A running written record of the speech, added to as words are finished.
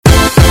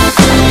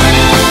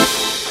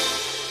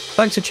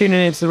Thanks for tuning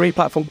in to the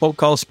Replatform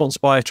podcast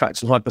sponsored by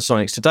Attracts and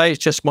Hypersonics. Today,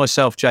 it's just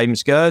myself,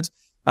 James Gerd.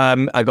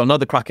 I've got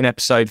another cracking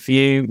episode for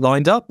you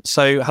lined up.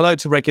 So hello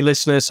to regular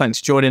listeners. Thanks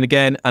for joining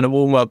again and a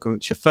warm welcome.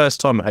 It's your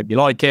first time. I hope you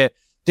like it.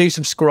 Do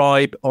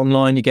subscribe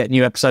online. You get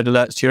new episode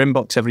alerts to your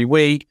inbox every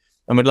week.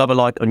 And we'd love a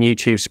like on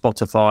YouTube,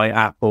 Spotify,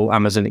 Apple,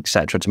 Amazon,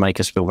 etc. to make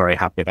us feel very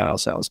happy about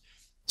ourselves.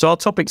 So our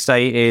topic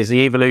today is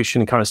the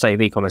evolution and current state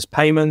of e-commerce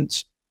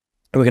payments.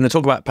 And we're going to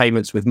talk about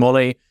payments with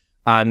Mollie.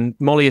 And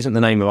Mollie isn't the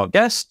name of our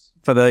guest.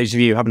 For those of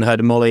you who haven't heard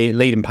of Mollie,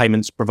 leading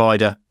payments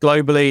provider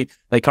globally.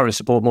 They currently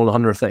support more than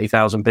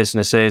 130,000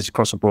 businesses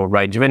across a broad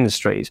range of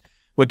industries.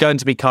 We're going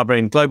to be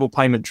covering global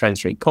payment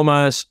trends for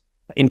e-commerce,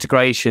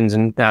 integrations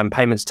and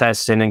payments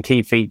testing and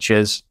key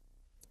features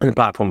in the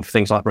platform for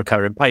things like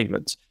recurring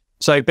payments.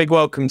 So big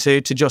welcome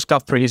to Josh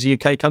Guthrie, who's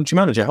the UK country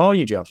manager. How are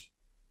you, Josh?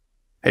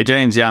 Hey,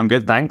 James. Yeah, I'm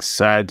good, thanks.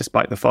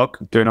 Despite the fog,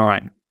 doing all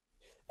right.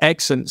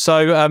 Excellent.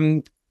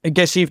 So I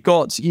guess you've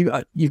got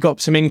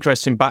some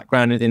interesting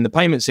background in the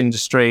payments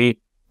industry,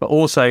 but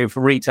also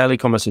for retail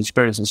e-commerce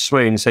experience and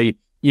Swoon. So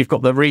you've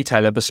got the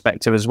retailer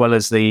perspective as well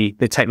as the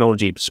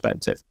technology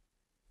perspective.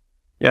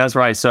 Yeah, that's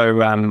right.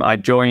 So I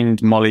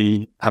joined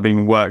Mollie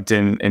having worked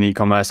in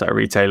e-commerce at a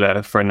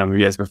retailer for a number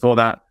of years before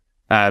that.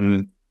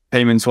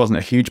 Payments wasn't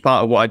a huge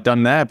part of what I'd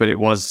done there, but it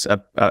was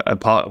a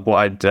part of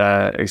what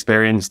I'd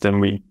experienced, and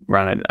we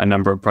ran a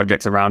number of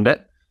projects around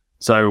it.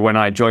 So when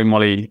I joined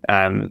Mollie,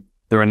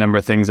 there were a number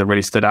of things that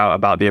really stood out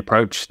about the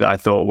approach that I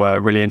thought were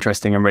really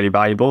interesting and really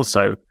valuable.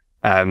 So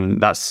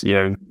that's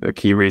the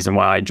key reason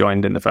why I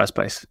joined in the first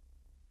place.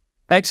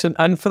 Excellent.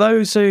 And for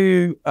those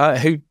who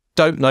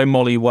don't know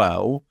Mollie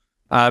well,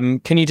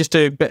 can you just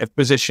do a bit of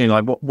positioning?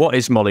 Like, what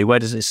is Mollie? Where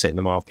does it sit in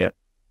the market?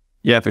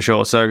 Yeah, for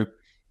sure. So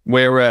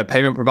we're a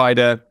payment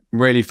provider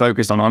really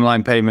focused on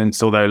online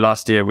payments, although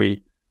last year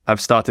we have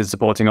started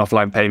supporting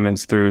offline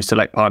payments through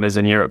select partners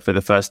in Europe for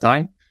the first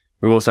time.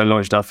 We've also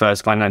launched our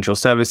first financial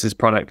services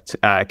product,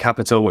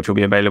 Capital, which will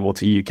be available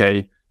to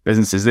UK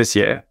businesses this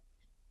year.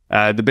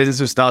 The business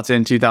was started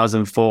in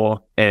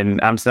 2004 in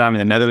Amsterdam in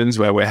the Netherlands,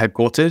 where we're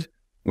headquartered.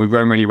 We've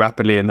grown really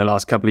rapidly in the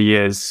last couple of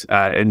years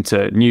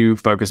into new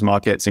focus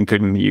markets,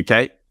 including the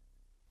UK.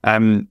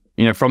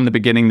 From the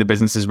beginning, the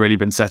business has really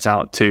been set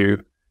out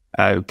to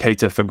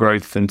cater for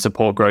growth and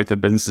support growth of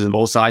businesses of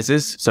all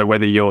sizes. So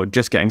whether you're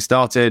just getting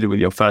started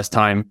with your first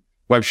time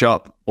web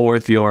shop, or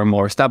if you're a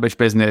more established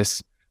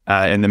business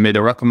in the mid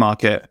or upper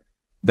market,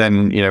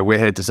 then we're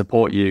here to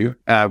support you.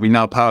 We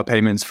now power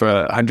payments for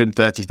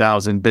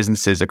 130,000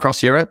 businesses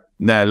across Europe.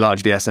 They're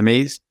largely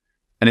SMEs.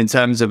 And in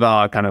terms of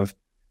our kind of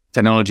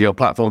technology or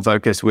platform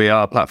focus, we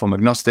are platform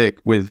agnostic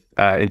with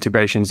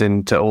integrations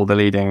into all the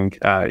leading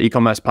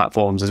e-commerce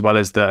platforms, as well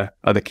as the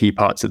other key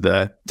parts of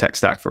the tech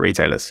stack for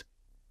retailers.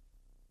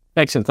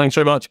 Excellent. Thanks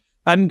very much.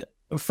 And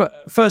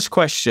first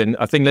question,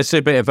 I think let's do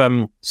a bit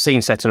of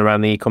scene setting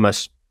around the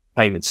e-commerce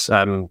payments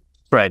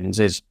trends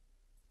is,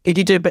 could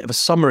you do a bit of a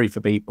summary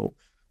for people?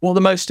 What are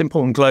the most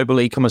important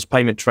global e-commerce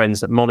payment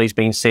trends that Mollie's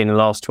been seeing in the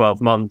last 12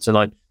 months? And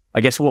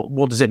I guess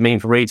what does it mean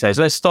for retailers?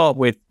 Let's start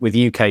with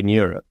UK and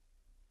Europe.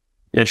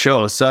 Yeah,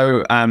 sure.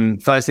 So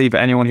firstly, for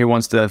anyone who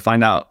wants to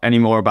find out any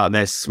more about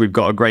this, we've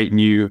got a great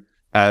new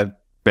bit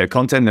of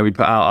content that we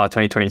put out, our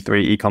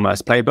 2023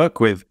 e-commerce playbook,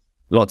 with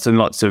lots and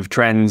lots of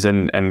trends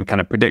and kind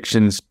of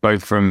predictions,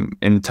 both from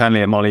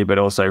internally at Mollie, but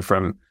also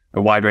from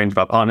a wide range of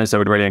our partners. So I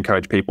would really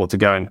encourage people to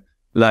go and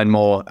learn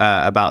more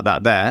about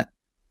that there.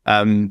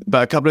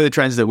 But a couple of the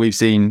trends that we've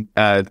seen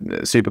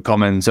super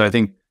common. So I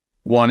think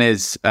one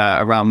is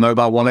around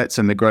mobile wallets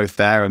and the growth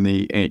there and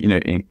the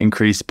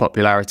increased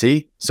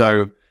popularity.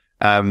 So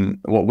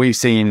what we've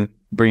seen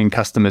bringing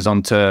customers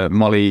onto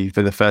Mollie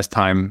for the first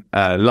time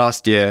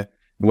last year,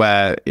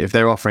 where if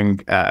they're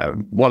offering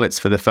wallets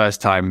for the first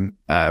time,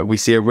 we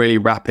see a really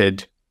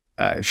rapid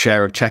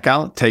share of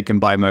checkout taken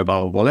by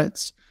mobile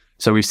wallets.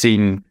 So we've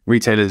seen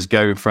retailers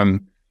go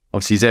from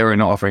obviously zero,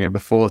 not offering it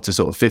before, to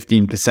sort of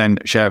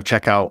 15% share of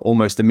checkout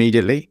almost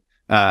immediately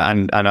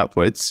and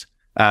upwards.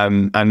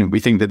 And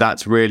we think that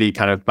that's really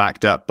kind of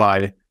backed up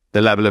by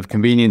the level of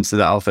convenience that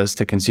offers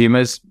to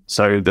consumers.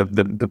 So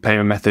the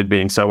payment method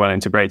being so well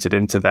integrated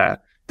into their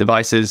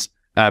devices,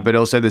 but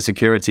also the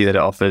security that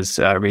it offers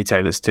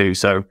retailers too.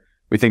 So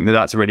we think that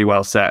that's really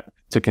well set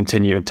to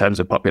continue in terms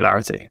of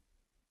popularity.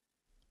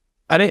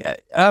 And I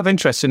have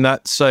interest in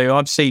that.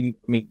 So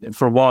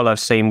for a while I've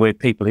seen with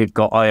people who've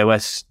got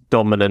iOS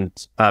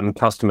dominant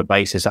customer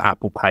bases,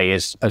 Apple Pay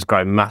has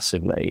grown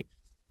massively.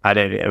 I've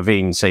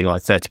even seen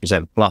like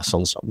 30% plus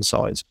on some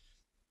sides.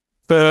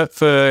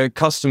 For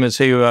customers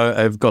who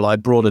have got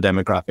like broader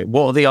demographic,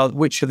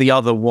 which are the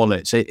other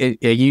wallets? Are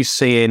you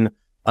seeing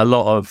a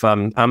lot of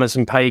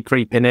Amazon Pay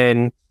creeping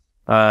in?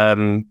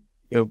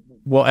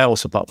 What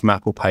else apart from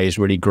Apple Pay has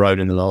really grown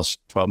in the last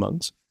 12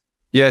 months?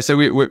 Yeah, so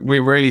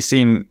we've really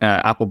seen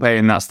Apple Pay,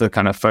 and that's the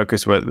kind of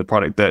focus with the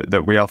product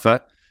that we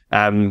offer.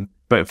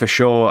 But for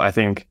sure, I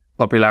think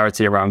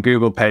popularity around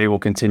Google Pay will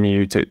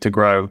continue to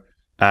grow.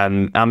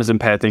 Amazon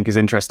Pay, I think, is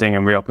interesting,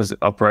 and we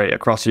operate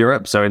across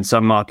Europe. So in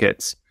some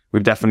markets,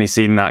 we've definitely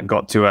seen that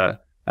got to a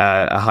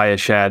higher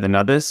share than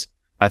others.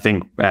 I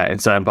think in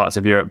certain parts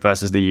of Europe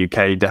versus the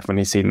UK,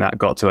 definitely seen that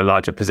got to a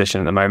larger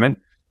position at the moment.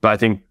 But I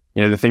think,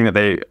 the thing that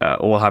they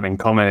all have in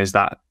common is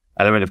that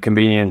element of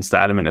convenience, the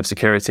element of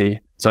security.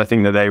 So I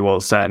think that they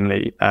will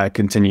certainly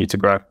continue to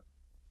grow.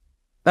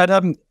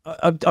 And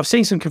I've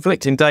seen some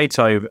conflicting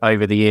data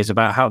over the years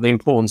about how the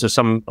importance of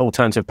some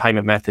alternative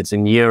payment methods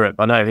in Europe.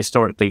 I know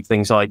historically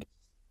things like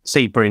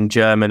SEPA in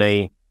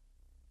Germany,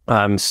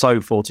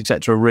 SOFORT,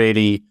 etc., are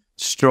really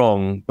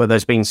strong, but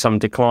there's been some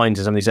declines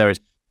in some of these areas.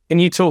 Can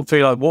you talk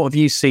through what have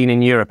you seen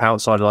in Europe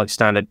outside of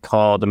standard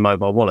card and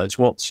mobile wallets?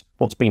 What's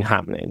been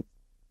happening?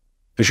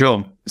 For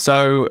sure.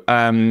 So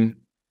I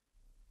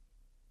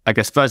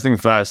guess first thing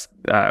first,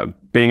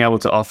 being able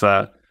to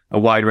offer a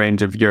wide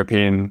range of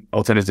European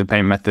alternative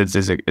payment methods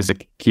is a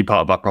key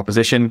part of our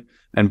proposition,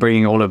 and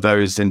bringing all of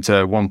those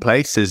into one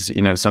place is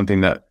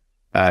something that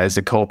is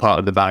a core part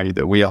of the value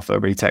that we offer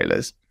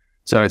retailers.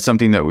 So it's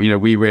something that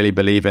we really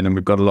believe in, and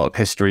we've got a lot of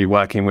history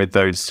working with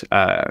those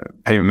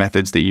payment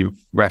methods that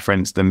you've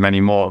referenced and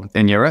many more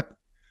in Europe.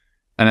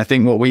 And I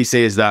think what we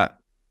see is that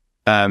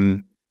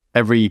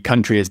every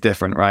country is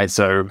different, right?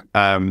 So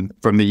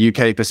from the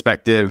UK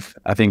perspective,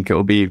 I think it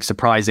will be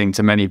surprising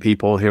to many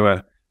people who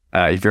are,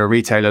 if you're a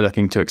retailer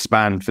looking to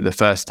expand for the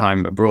first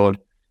time abroad,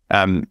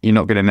 you're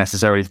not going to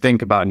necessarily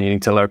think about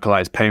needing to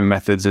localize payment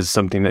methods as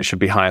something that should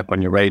be high up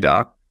on your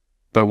radar.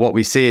 But what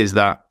we see is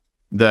that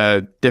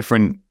the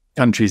different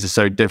countries are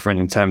so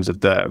different in terms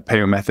of the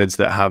payment methods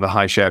that have a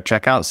high share of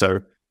checkout.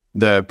 So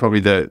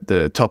probably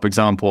the top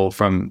example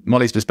from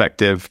Molly's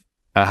perspective,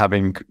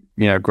 having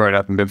grown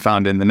up and been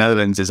founded in the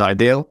Netherlands, is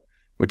Ideal,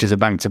 which is a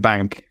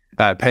bank-to-bank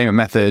payment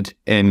method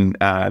in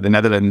the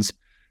Netherlands,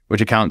 which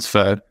accounts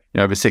for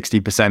over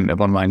 60% of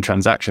online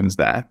transactions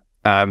there.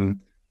 And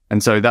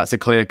so that's a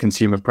clear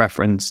consumer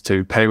preference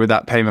to pay with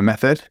that payment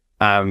method.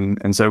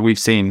 And so we've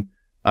seen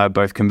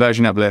both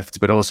conversion uplifts,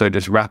 but also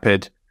just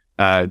rapid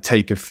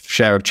take a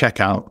share of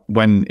checkout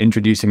when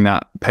introducing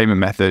that payment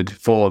method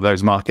for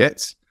those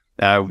markets.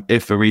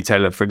 If a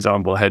retailer, for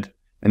example, had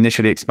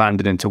initially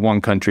expanded into one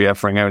country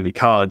offering only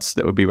cards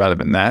that would be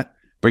relevant there,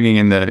 bringing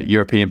in the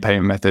European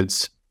payment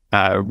methods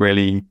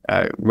really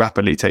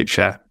rapidly takes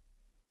share.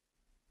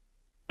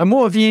 And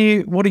what are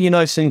you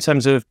noticing in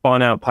terms of buy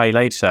now, pay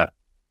later?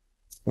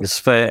 Because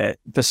for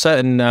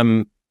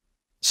certain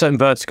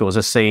verticals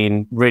are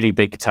seeing really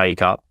big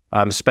take up,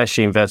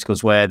 especially in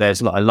verticals where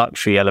there's a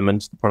luxury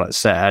element to the product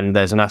set and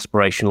there's an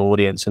aspirational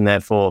audience, and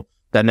therefore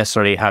don't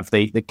necessarily have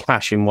the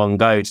cash in one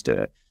go to do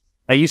it.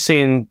 Are you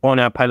seeing buy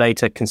now, pay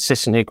later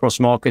consistently across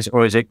markets,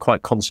 or is it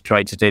quite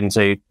concentrated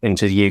into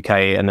the UK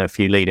and a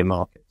few leading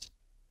markets?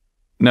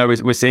 No,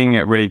 we're seeing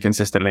it really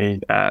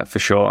consistently for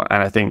sure.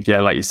 And I think,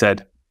 like you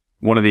said,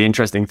 one of the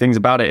interesting things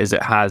about it is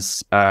it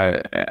has,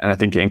 and I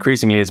think it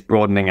increasingly is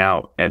broadening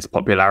out its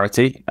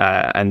popularity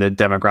and the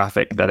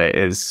demographic that it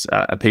is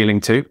appealing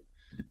to.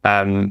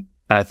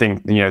 I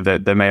think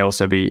that there may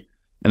also be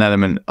an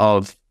element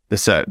of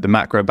the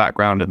macro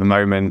background at the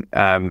moment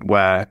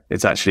where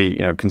it's actually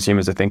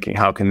consumers are thinking,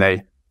 how can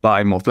they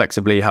buy more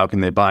flexibly? How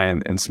can they buy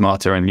in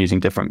smarter and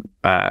using different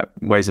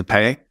ways of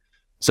paying?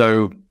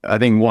 So I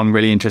think one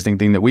really interesting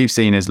thing that we've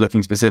seen is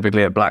looking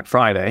specifically at Black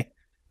Friday,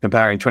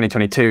 comparing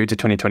 2022 to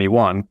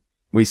 2021.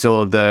 We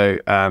saw the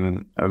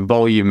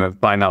volume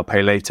of buy now,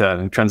 pay later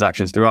and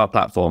transactions through our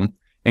platform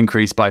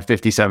increased by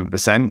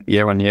 57%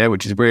 year on year,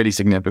 which is really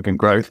significant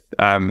growth.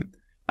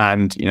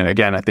 And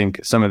again, I think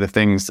some of the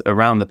things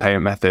around the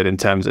payment method in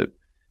terms of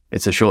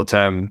it's a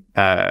short-term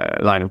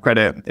line of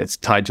credit, it's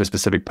tied to a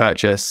specific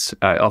purchase,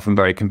 often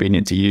very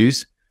convenient to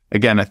use.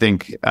 Again, I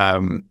think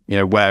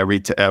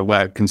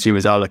where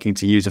consumers are looking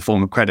to use a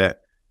form of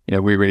credit,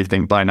 we really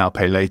think buy now,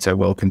 pay later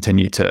will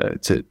continue to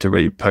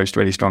really post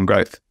really strong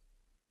growth.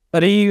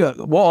 But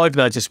what I've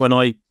noticed when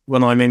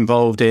I'm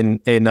involved in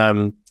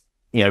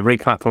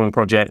replatforming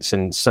projects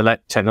and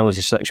select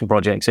technology selection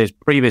projects is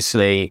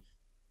previously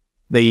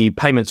the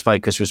payments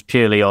focus was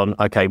purely on,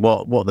 okay,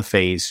 what are the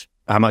fees?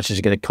 How much is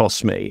it going to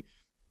cost me?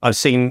 I've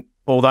seen,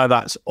 although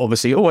that's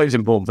obviously always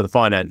important for the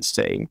finance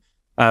team,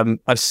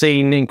 I've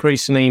seen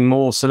increasingly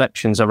more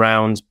selections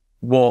around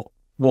what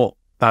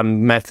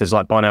methods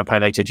like buy now, pay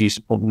later do you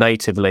support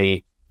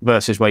natively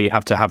versus where you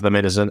have to have them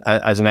in as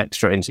an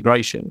extra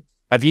integration.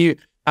 Have you,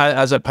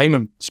 as a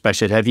payment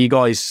specialist, have you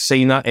guys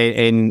seen that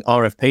in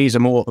RFPs? Are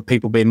more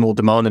people being more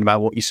demanding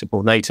about what you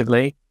support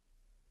natively?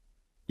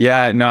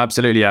 Yeah, no,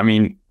 absolutely. I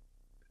mean,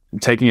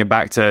 taking it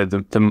back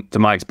to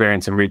my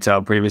experience in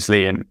retail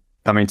previously and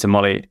coming to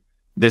Molly,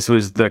 this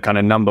was the kind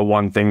of number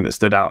one thing that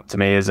stood out to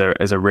me as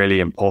a really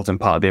important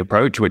part of the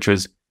approach, which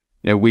was,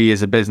 we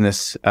as a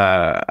business,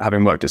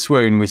 having worked at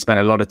Swoon, we spent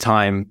a lot of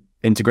time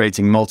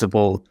integrating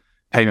multiple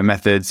payment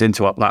methods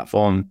into our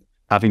platform,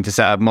 having to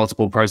set up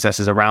multiple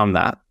processes around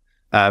that,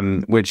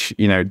 which,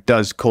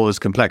 does cause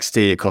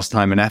complexity, it costs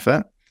time and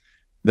effort.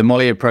 The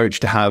Molly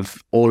approach to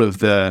have all of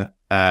the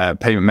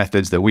payment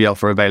methods that we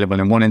offer available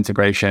in one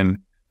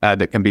integration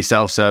that can be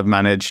self-serve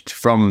managed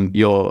from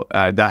your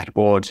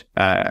dashboard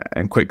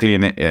and quickly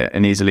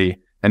and easily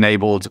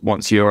enabled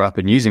once you're up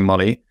and using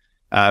Molly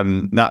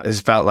that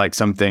has felt like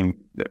something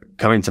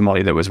coming to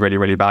Molly that was really,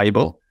 really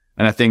valuable.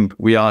 And I think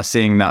we are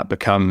seeing that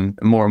become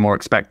more and more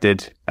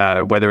expected,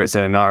 whether it's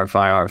in an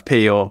RFI,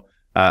 RFP, or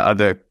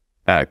other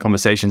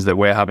conversations that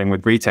we're having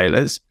with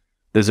retailers.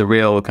 There's a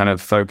real kind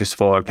of focus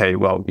for, okay,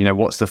 well,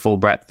 what's the full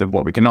breadth of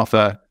what we can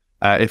offer?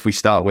 If we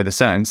start with a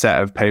certain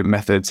set of payment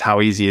methods,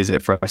 how easy is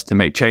it for us to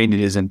make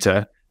changes and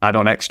to add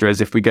on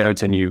extras? If we go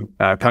to new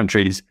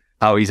countries,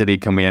 how easily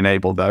can we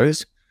enable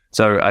those?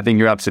 So I think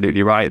you're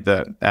absolutely right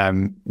that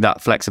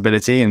that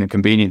flexibility and the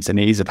convenience and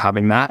ease of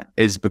having that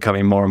is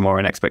becoming more and more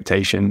an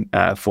expectation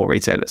for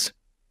retailers.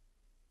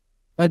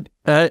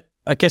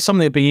 I guess something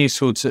that'd be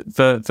useful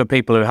for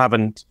people who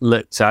haven't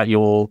looked at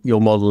your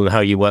model and how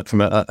you work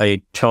from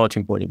a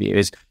charging point of view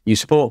is you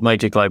support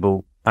major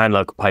global and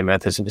local payment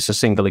methods, and it's a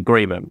single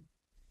agreement.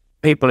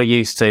 People are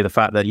used to the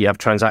fact that you have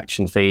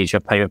transaction fees, you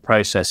have payment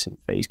processing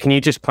fees. Can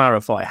you just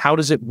clarify, how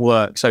does it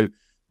work? So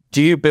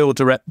do you bill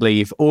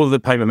directly for all of the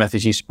payment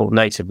methods you support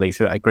natively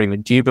through that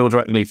agreement? Do you bill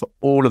directly for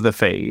all of the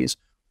fees,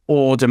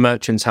 or do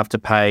merchants have to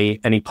pay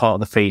any part of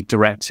the fee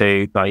direct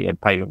to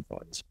payment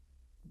providers?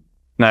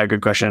 No,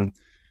 good question.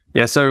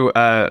 Yeah, so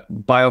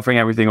by offering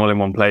everything all in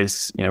one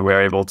place,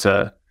 we're able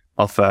to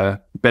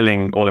offer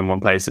billing all in one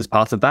place as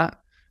part of that.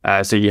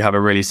 So you have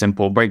a really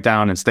simple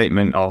breakdown and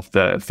statement of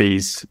the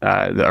fees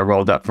that are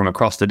rolled up from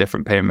across the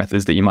different payment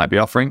methods that you might be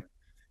offering.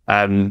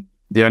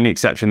 The only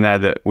exception there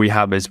that we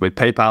have is with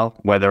PayPal,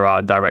 where there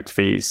are direct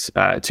fees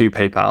to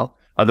PayPal.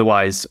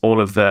 Otherwise, all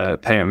of the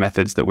payment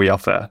methods that we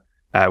offer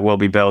will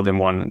be billed in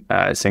one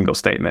single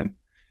statement.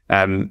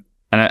 And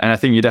I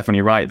think you're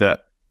definitely right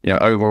that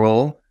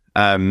overall,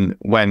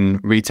 when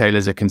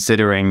retailers are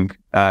considering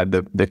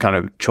the kind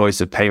of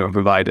choice of payment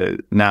provider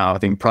now, I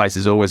think price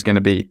is always going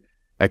to be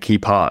a key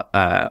part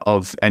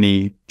of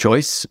any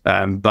choice.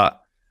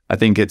 But I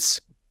think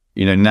it's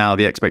now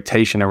the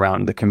expectation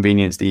around the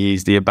convenience, the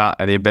ease, the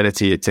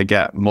ability to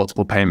get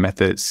multiple payment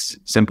methods,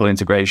 simple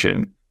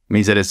integration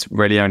means that it's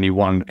really only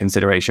one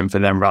consideration for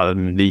them rather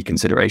than the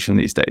consideration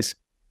these days.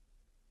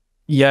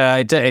 Yeah,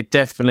 it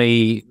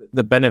definitely,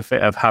 the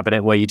benefit of having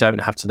it where you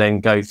don't have to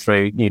then go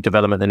through new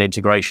development and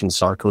integration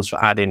cycles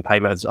for adding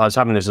payments. I was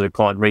having this with a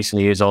client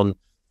recently who's on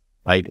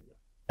a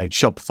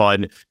Shopify,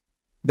 and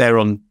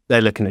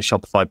they're looking at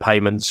Shopify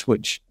payments,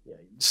 which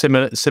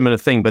similar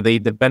thing, but the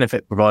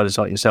benefit providers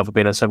like yourself have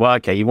been able to say, well,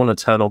 okay, you want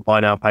to turn on buy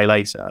now, pay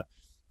later.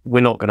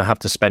 We're not going to have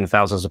to spend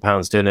thousands of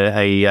pounds doing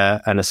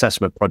an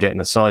assessment project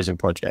and a sizing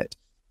project.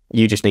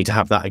 You just need to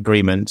have that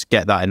agreement,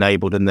 get that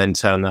enabled, and then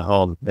turn that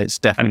on. It's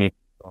definitely an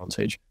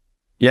advantage.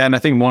 Yeah, and I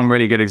think one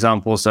really good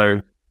example,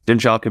 so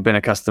Gymshark have been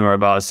a customer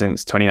of ours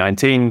since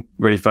 2019,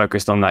 really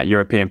focused on that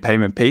European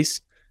payment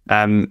piece.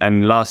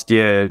 And last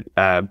year,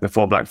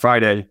 before Black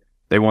Friday,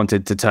 they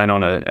wanted to turn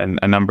on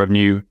a number of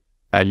new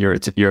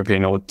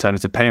European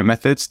alternative payment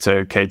methods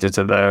to cater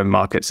to the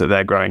markets that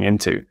they're growing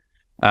into.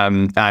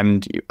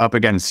 And up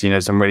against,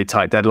 some really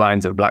tight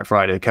deadlines of Black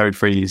Friday, code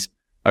freeze,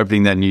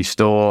 opening their new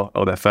store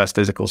or their first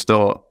physical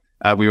store,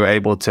 we were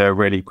able to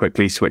really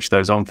quickly switch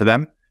those on for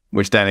them,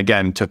 which then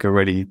again took a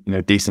really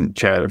decent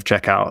share of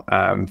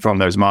checkout from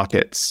those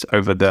markets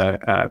over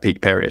the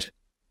peak period.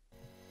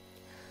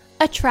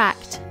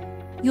 Attract,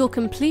 your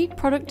complete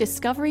product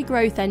discovery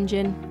growth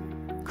engine.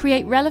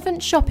 Create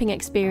relevant shopping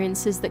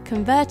experiences that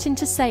convert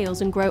into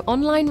sales and grow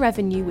online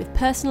revenue with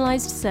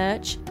personalized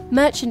search,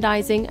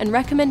 merchandising, and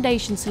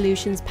recommendation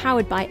solutions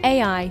powered by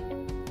AI.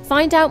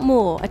 Find out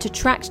more at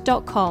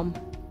attract.com.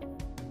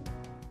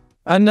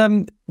 And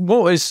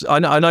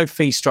I know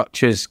fee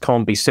structures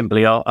can't be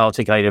simply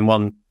articulated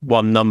in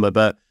one number,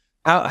 but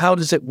how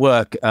does it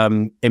work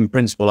in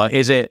principle? Like,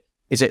 is it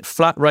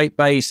flat rate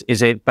based?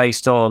 Is it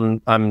based on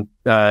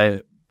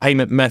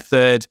payment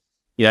method?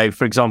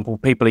 For example,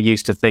 people are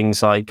used to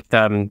things like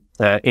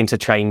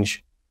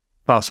interchange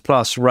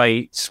plus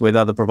rates with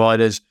other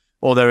providers,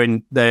 or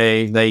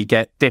they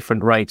get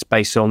different rates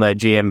based on their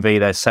GMV,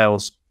 their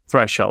sales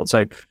threshold.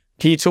 So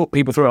can you talk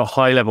people through at a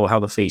high level how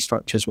the fee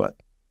structures work?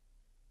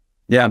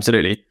 Yeah,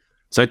 absolutely.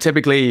 So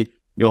typically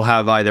you'll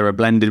have either a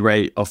blended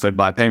rate offered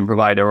by a payment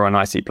provider or an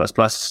IC++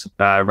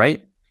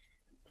 rate.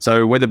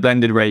 So with a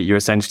blended rate, you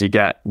essentially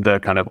get the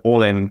kind of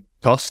all-in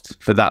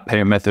cost for that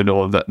payment method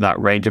or that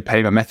range of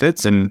payment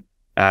methods. And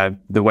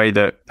the way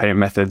that payment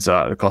methods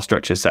the cost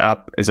structure is set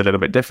up is a little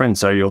bit different.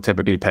 So you'll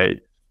typically pay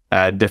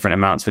different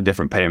amounts for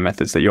different payment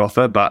methods that you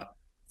offer. But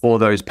for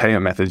those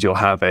payment methods, you'll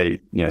have a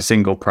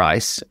single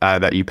price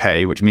that you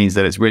pay, which means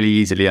that it's really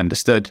easily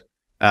understood.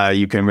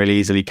 You can really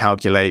easily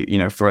calculate,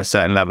 for a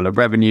certain level of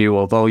revenue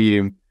or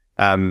volume,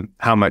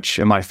 how much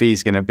are my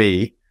fees going to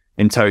be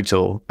in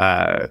total,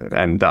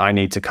 and that I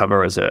need to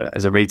cover as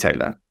a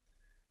retailer.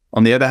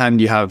 On the other hand,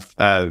 you have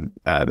the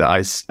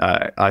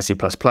IC++,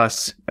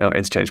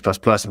 Interchange++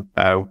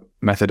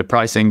 method of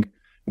pricing,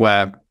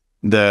 where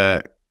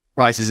the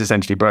price is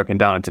essentially broken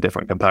down into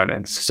different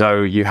components.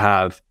 So you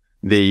have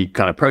the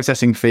kind of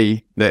processing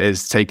fee that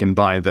is taken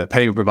by the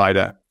payment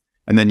provider,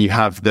 and then you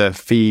have the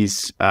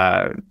fees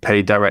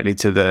paid directly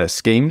to the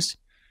schemes,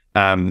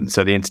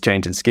 so the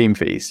interchange and scheme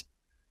fees.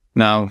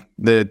 Now,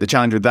 the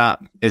challenge with that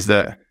is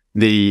that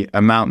the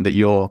amount that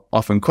you're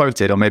often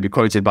quoted or maybe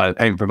quoted by the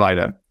payment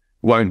provider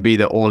won't be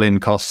the all-in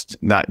cost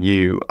that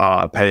you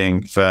are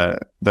paying for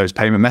those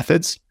payment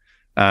methods.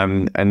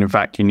 And in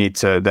fact, you need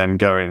to then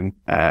go and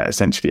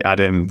essentially add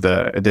in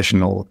the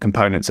additional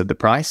components of the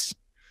price.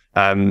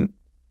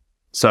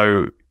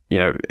 So,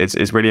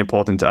 it's really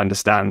important to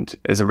understand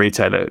as a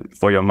retailer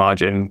for your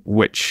margin,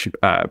 which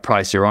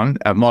price you're on.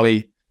 At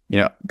Molly,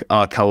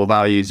 our core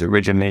values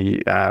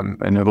originally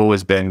and have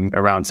always been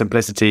around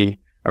simplicity,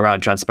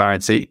 around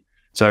transparency.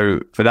 So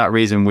for that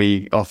reason,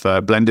 we offer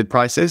blended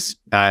prices.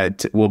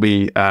 It will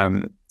be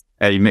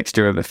a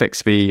mixture of a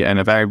fixed fee and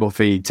a variable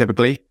fee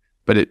typically,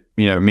 but it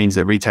means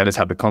that retailers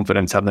have the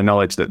confidence, have the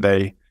knowledge that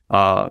they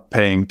are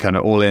paying kind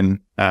of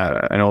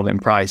an all-in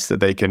price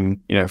that they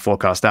can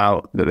forecast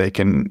out, that they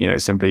can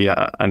simply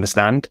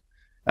understand.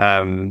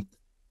 And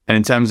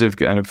in terms of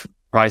kind of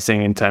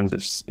pricing, in terms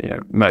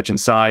of merchant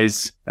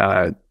size,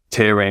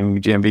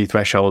 tiering, GMV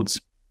thresholds,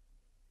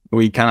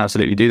 we can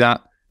absolutely do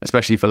that,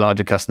 especially for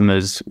larger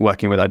customers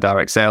working with our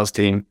direct sales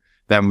team.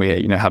 Then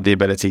we have the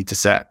ability to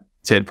set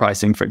tiered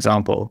pricing, for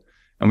example.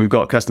 And we've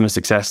got a customer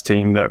success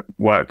team that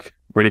work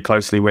really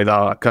closely with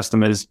our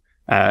customers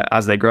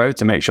as they grow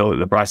to make sure that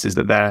the prices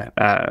that they're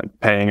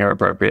paying are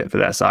appropriate for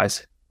their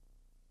size.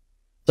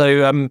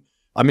 So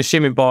I'm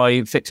assuming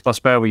by fixed plus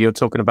variable, you're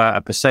talking about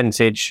a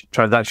percentage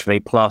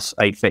transactionally plus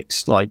a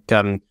fixed like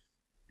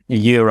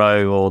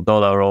euro or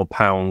dollar or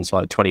pounds,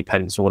 like 20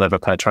 pence or whatever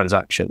per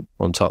transaction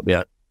on top.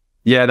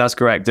 Yeah, that's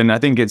correct. And I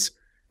think it's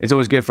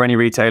always good for any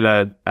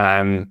retailer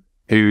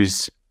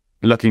who's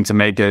looking to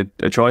make a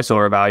choice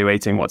or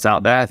evaluating what's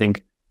out there. I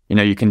think,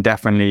 you can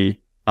definitely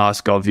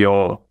ask of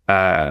your,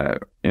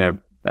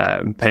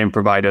 payment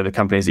provider, the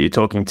companies that you're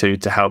talking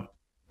to help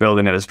build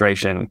an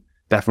illustration.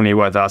 Definitely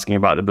worth asking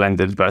about the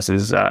blended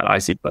versus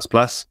IC++.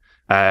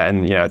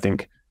 And, I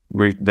think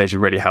they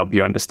should really help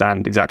you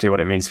understand exactly what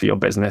it means for your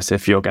business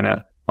if you're going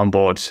to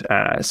onboard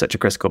such a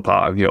critical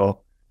part of your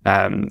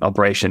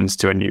operations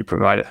to a new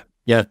provider.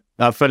 Yeah,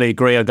 I fully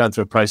agree. I'm going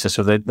through a process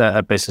with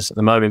a business at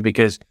the moment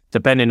because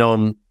depending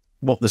on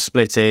what the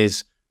split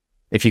is,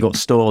 if you've got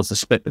stores, the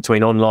split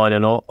between online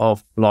and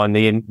offline,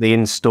 the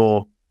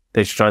in-store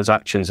digital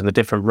transactions and the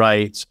different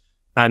rates,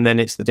 and then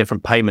it's the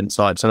different payment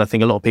types. And I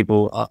think a lot of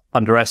people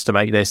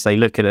underestimate this. They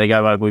look at it, they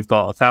go, oh, we've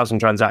got 1,000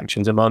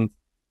 transactions a month.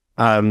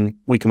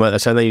 We can work that.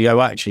 So then you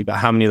go, actually, but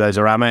how many of those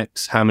are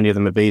Amex? How many of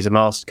them are Visa,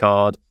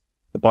 MasterCard,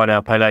 the buy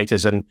now, pay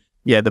laters? And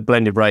yeah, the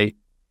blended rate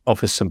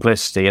offers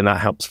simplicity and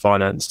that helps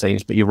finance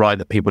teams. But you're right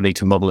that people need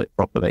to model it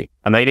properly.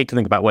 And they need to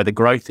think about where the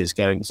growth is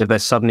going. So if they're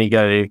suddenly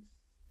going to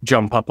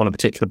jump up on a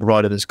particular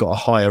provider that's got a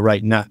higher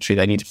rate, naturally,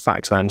 they need to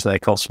factor that into their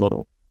cost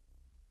model.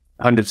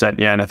 100%.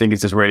 Yeah. And I think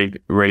it's just really,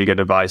 really good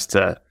advice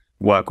to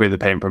work with the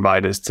payment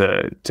providers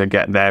to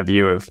get their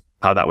view of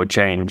how that would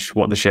change,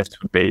 what the shift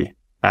would be.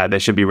 They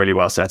should be really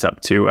well set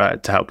up to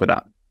help with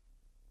that.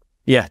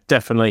 Yeah,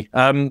 definitely.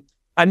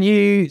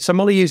 So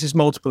Molly uses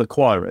multiple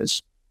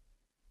acquirers.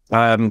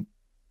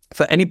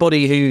 For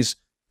anybody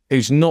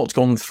who's not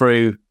gone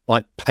through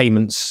like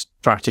payment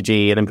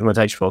strategy and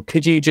implementation for,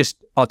 could you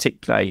just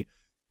articulate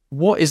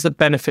what is the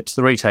benefit to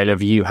the retailer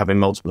of you having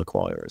multiple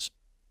acquirers?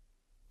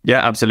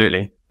 Yeah,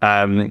 absolutely.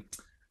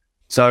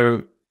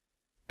 So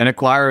an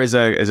acquirer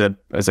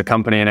is a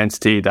company, an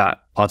entity that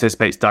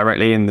participates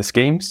directly in the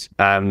schemes,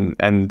 and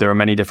there are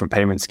many different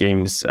payment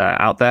schemes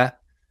out there.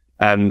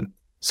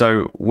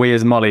 So we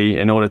as Molly,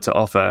 in order to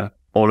offer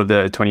all of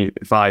the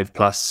 25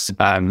 plus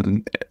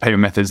payment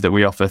methods that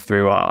we offer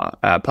through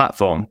our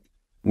platform,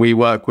 we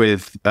work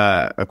with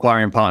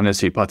acquiring partners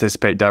who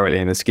participate directly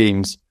in the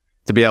schemes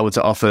to be able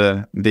to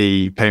offer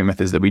the payment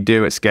methods that we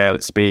do at scale,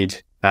 at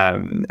speed,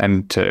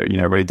 and to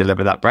really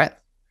deliver that breadth.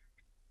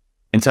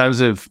 In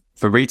terms of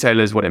for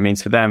retailers, what it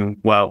means for them,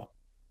 well,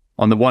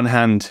 on the one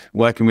hand,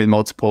 working with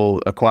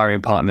multiple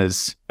acquiring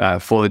partners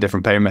for the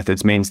different payment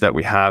methods means that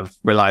we have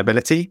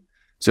reliability.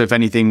 So if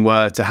anything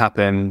were to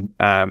happen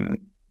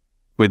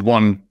with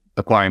one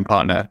acquiring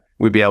partner,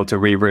 we'd be able to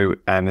reroute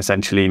and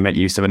essentially make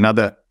use of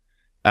another.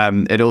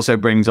 It also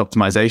brings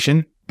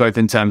optimization, both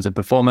in terms of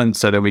performance,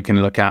 so that we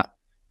can look at,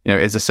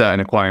 is a certain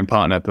acquiring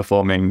partner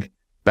performing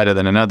better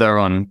than another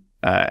on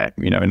a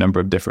number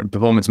of different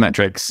performance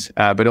metrics,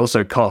 but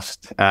also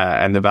cost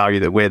and the value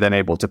that we're then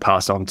able to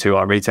pass on to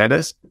our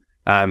retailers.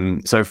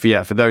 So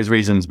for those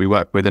reasons, we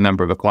work with a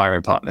number of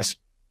acquiring partners.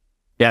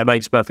 Yeah, it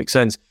makes perfect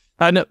sense.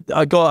 And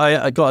I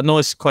got a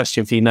nice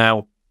question for you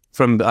now.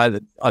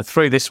 I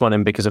threw this one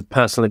in because of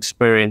personal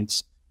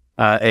experience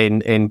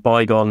in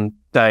bygone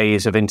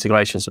days of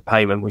integrations of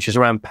payment, which is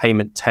around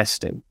payment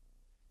testing.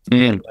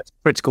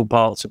 Critical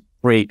parts of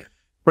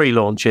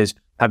pre-launches.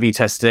 Have you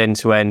tested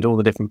end-to-end all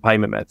the different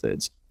payment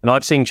methods? And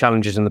I've seen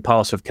challenges in the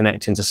past of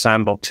connecting to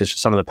sandboxes for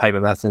some of the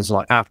payment methods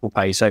like Apple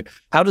Pay. So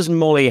how does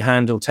Molly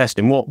handle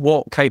testing?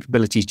 What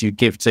capabilities do you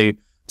give to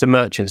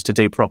merchants to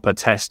do proper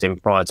testing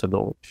prior to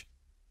launch?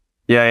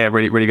 Yeah,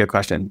 really, really good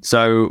question.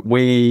 So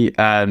we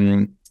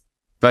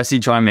firstly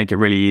try and make it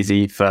really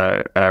easy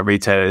for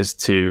retailers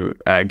to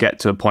get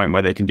to a point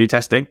where they can do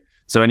testing.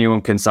 So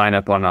anyone can sign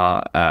up on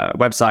our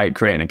website,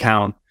 create an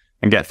account,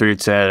 and get through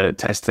to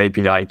test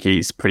API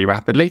keys pretty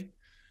rapidly.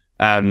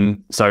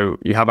 So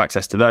you have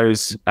access to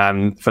those.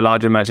 For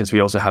larger merchants, we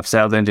also have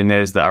sales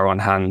engineers that are on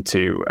hand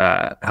to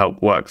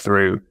help work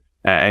through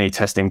any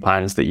testing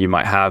plans that you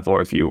might have,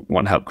 or if you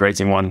want help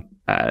creating one,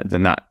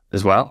 then that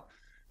as well.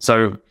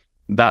 So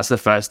that's the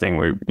first thing.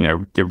 We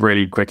give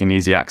really quick and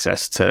easy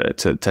access to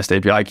test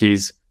API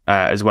keys,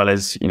 as well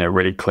as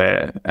really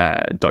clear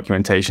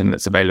documentation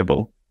that's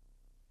available.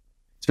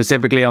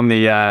 Specifically on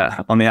the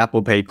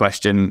Apple Pay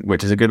question,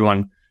 which is a good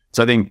one.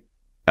 So I think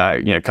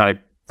kind of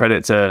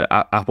credit to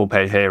Apple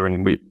Pay here,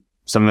 and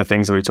some of the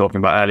things that we were talking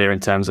about earlier in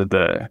terms of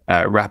the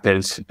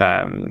rapid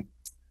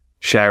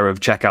share of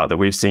checkout that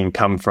we've seen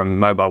come from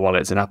mobile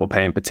wallets and Apple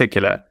Pay in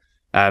particular.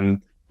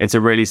 It's a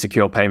really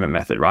secure payment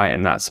method, right?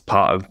 And that's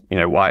part of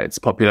why it's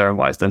popular and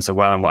why it's done so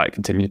well and why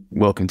it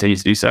will continue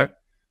to do so.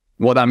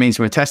 What that means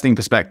from a testing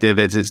perspective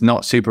is it's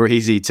not super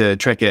easy to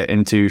trick it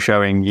into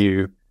showing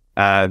you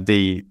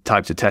the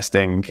types of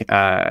testing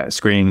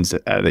screens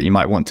that you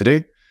might want to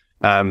do.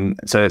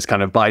 So it's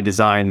kind of by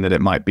design that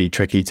it might be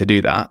tricky to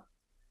do that.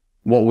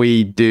 What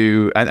we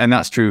do, and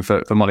that's true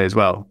for Molly as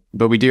well,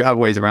 but we do have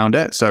ways around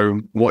it.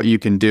 So what you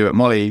can do at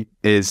Molly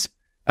is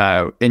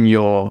in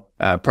your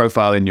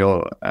profile, in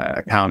your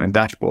account and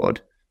dashboard,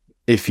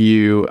 if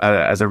you,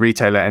 as a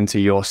retailer, enter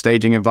your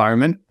staging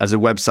environment as a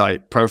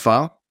website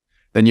profile,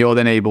 then you're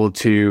then able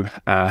to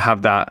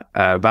have that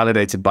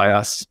validated by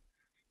us.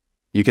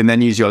 You can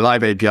then use your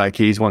live API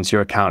keys once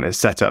your account is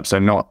set up. So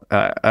not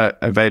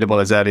available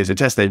as early as the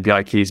test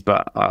API keys,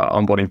 but our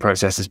onboarding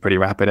process is pretty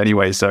rapid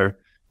anyway. So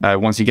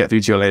once you get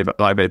through to your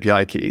live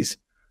API keys,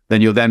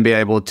 then you'll then be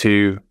able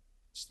to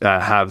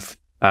have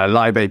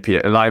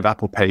live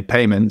Apple Pay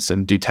payments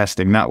and do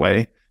testing that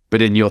way,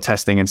 but in your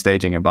testing and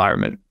staging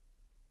environment.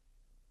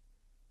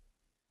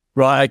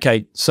 Right.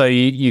 Okay. So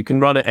you can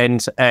run it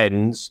end to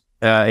end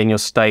in your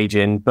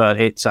staging,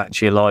 but it's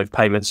actually a live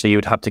payment. So you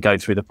would have to go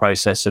through the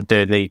process of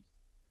doing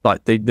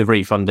the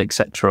refund,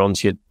 etc.,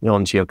 onto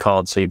your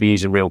card. So you'd be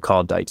using real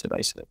card data,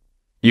 basically.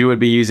 You would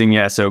be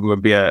using, so it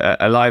would be a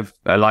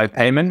live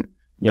payment.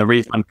 Your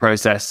refund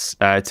process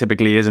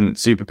typically isn't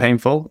super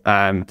painful.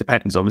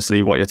 Depends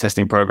obviously what your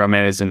testing program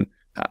is and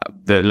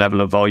the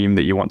level of volume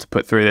that you want to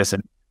put through this.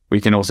 And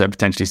we can also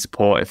potentially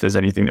support if there's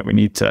anything that we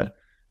need to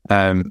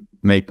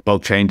make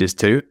bulk changes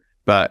to.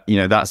 But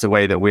that's a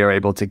way that we are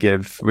able to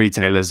give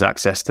retailers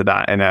access to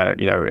that in a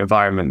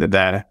environment that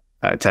they're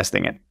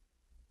testing in.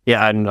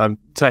 Yeah, and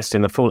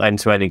testing the full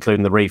end-to-end,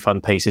 including the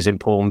refund piece, is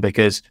important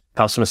because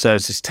customer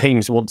services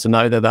teams want to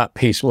know that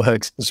piece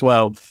works as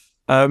well.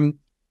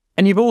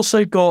 And you've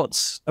also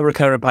got a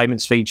recurring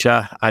payments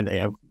feature,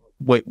 and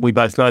we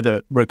both know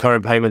that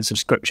recurring payment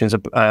subscriptions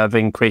have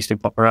increased in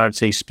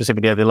popularity,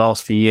 specifically over the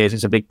last few years.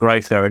 It's a big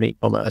growth there in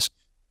e-commerce.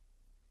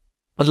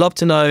 I'd love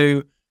to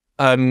know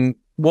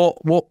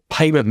what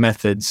payment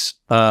methods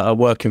are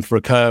working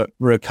for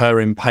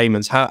recurring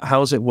payments.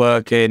 How's it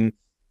working?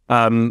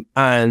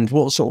 And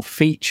what sort of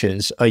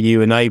features are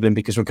you enabling?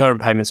 Because recurring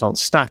payments aren't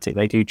static;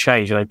 they do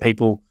change.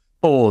 People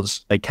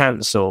pause, they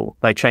cancel,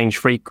 they change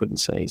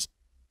frequencies.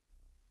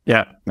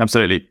 Yeah,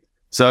 absolutely.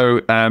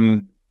 So,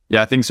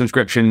 I think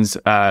subscriptions,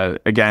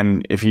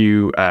 again, if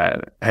you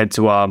head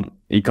to our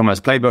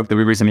e-commerce playbook that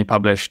we recently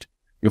published,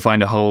 you'll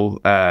find a whole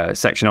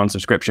section on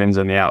subscriptions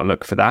and the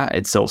outlook for that.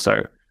 It's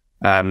also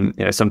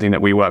something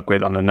that we work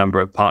with on a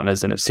number of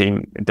partners and have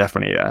seen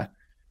definitely a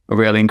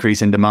real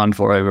increase in demand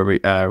for over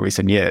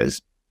recent years.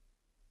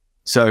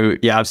 So,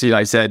 absolutely,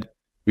 like I said,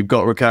 we've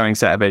got a recurring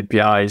set of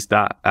APIs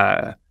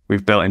that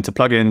we've built into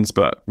plugins,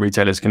 but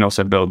retailers can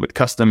also build with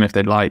custom if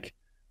they'd like.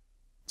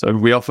 So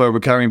we offer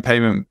recurring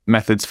payment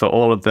methods for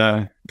all of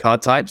the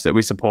card types that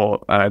we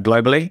support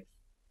globally.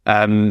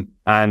 And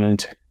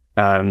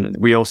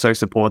we also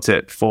support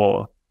it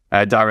for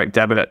direct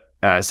debit,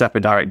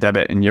 SEPA direct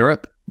debit in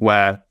Europe,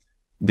 where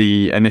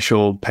the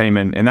initial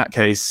payment in that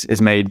case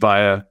is made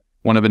via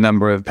one of a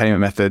number of payment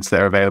methods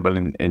that are available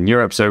in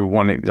Europe. So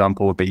one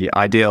example would be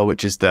Ideal,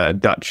 which is the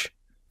Dutch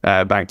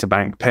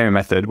bank-to-bank payment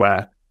method,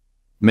 where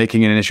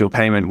making an initial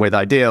payment with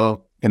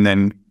Ideal can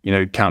then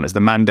count as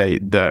the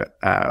mandate that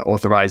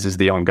authorizes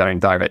the ongoing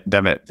direct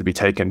debit to be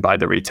taken by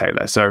the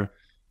retailer. So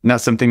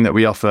that's something that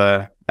we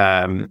offer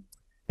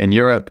in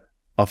Europe,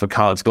 offer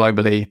cards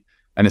globally,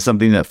 and it's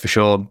something that for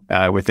sure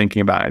we're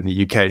thinking about in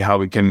the UK, how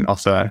we can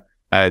offer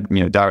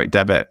direct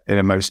debit in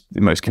the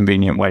most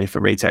convenient way for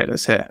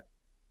retailers here.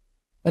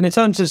 And in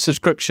terms of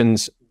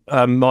subscriptions,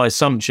 my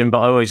assumption, but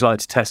I always like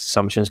to test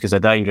assumptions because they're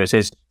dangerous,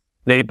 is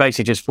they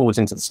basically just falls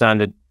into the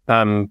standard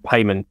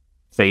payment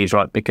fees,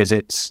 right? Because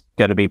it's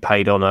going to be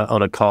paid on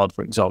a card,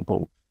 for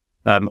example.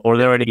 Or are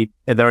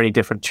there any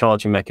different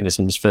charging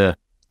mechanisms for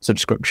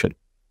subscription?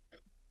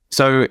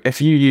 So if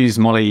you use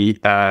Molly,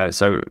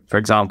 so for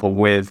example,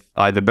 with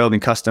either building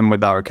custom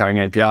with our recurring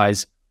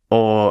APIs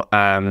or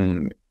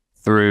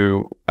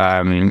through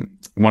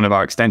one of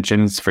our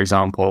extensions, for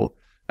example,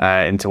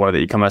 into one of the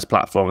e-commerce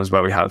platforms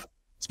where we have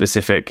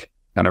specific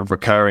kind of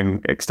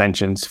recurring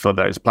extensions for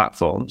those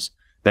platforms,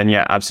 then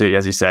absolutely,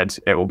 as you said,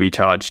 it will be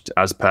charged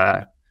as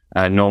per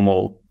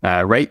normal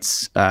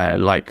rates,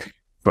 like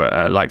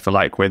for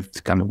like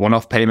with kind of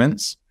one-off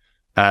payments.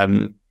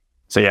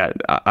 So yeah,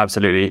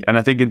 absolutely. And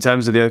I think in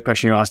terms of the other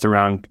question you asked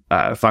around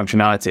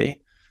functionality,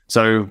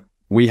 so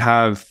we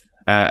have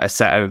a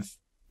set of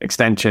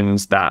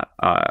extensions that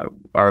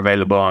are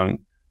available on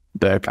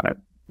the kind of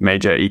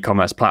major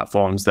e-commerce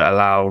platforms that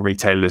allow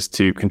retailers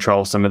to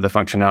control some of the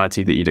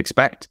functionality that you'd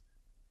expect.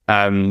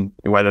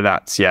 Whether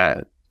that's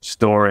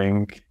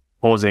storing,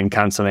 pausing,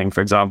 canceling,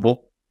 for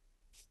example.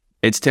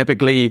 It's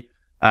typically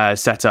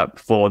set up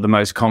for the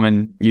most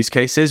common use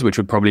cases, which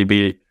would probably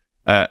be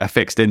a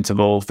fixed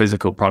interval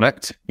physical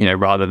product,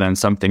 rather than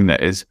something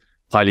that is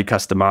highly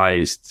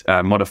customized,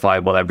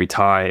 modifiable every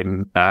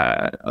time,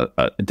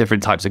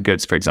 different types of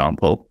goods, for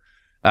example.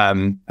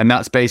 And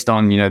that's based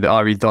on,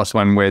 our ethos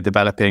when we're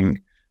developing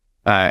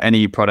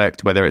any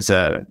product, whether it's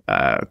a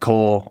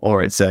core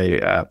or it's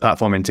a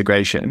platform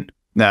integration.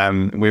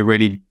 We're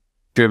really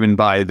driven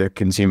by the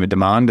consumer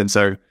demand. And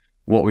so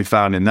what we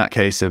found in that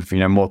case of,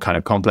 more kind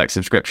of complex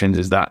subscriptions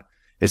is that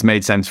it's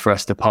made sense for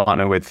us to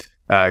partner with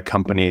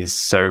companies.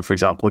 So for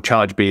example,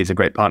 Chargebee is a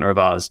great partner of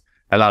ours,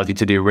 allows you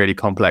to do really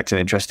complex and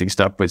interesting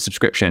stuff with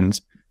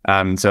subscriptions.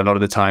 So a lot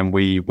of the time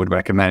we would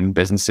recommend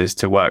businesses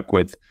to work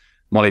with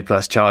Molly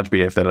plus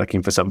Chargebee if they're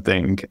looking for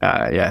something,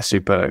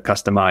 super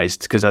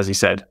customized. Because as you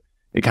said,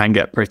 it can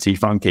get pretty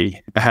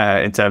funky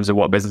in terms of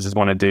what businesses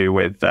want to do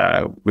with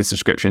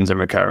subscriptions and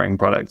recurring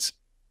products.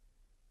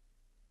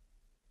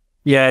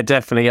 Yeah,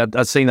 definitely.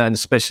 I've seen that,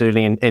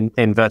 especially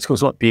in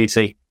verticals like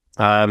beauty,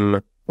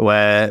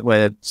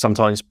 where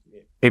sometimes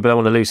people don't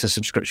want to lose a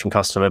subscription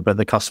customer, but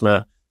the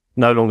customer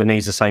no longer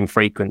needs the same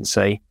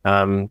frequency,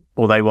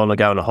 or they want to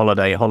go on a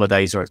holiday.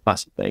 Holidays are a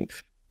classic thing.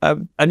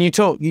 And you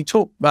talk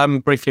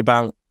briefly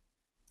about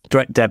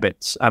direct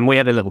debits, and we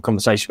had a little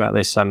conversation about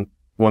this when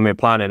we were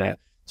planning it.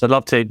 So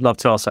I'd love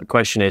to ask that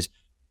question. Is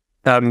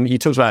you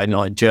talked about in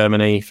like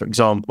Germany, for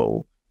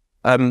example.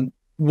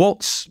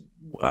 What's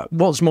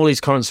Molly's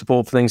current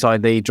support for things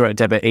like the direct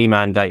debit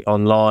e-mandate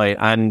online,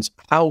 and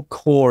how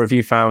core have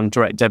you found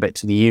direct debit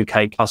to the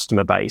UK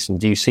customer base,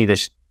 and do you see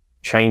this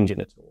changing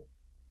at all?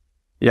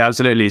 Yeah,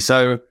 absolutely.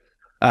 So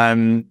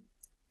in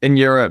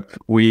Europe,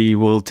 we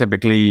will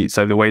typically,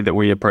 so the way that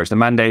we approach the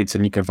mandates,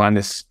 and you can find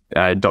this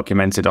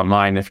documented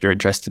online if you're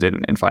interested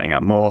in finding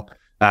out more.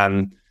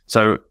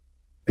 So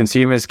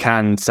consumers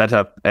can set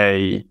up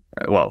if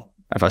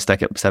I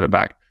step it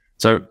back.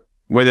 So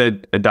with a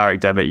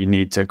direct debit, you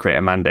need to create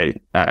a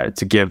mandate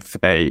to give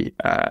a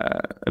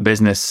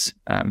business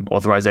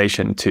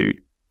authorization to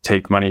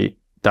take money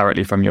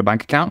directly from your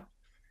bank account.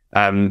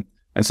 And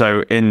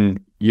so in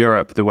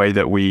Europe, the way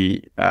that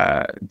we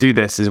do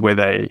this is with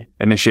a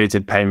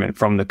initiated payment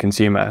from the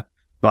consumer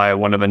via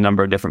one of a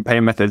number of different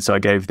payment methods. So I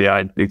gave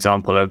the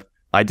example of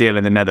Ideal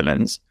in the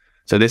Netherlands.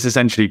 So this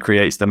essentially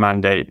creates the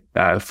mandate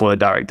for the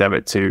direct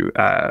debit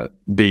to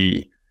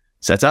be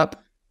set up.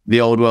 The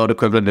old world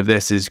equivalent of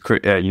this is,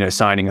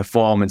 signing a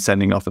form and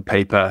sending off a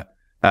paper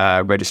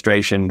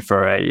registration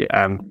for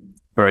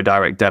a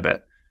direct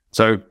debit.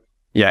 So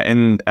yeah,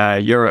 in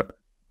Europe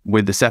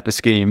with the SEPA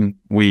scheme,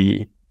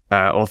 we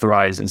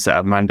authorize and set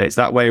up mandates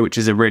that way, which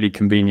is a really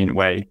convenient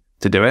way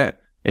to do it.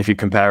 If you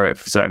compare it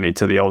certainly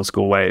to the old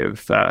school way of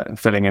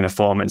filling in a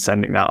form and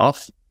sending that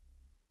off.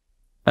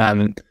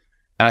 And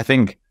I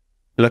think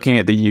looking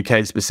at the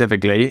UK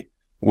specifically,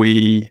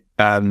 we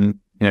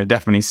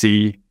definitely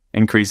see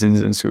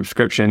increases in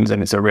subscriptions,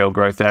 and it's a real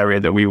growth area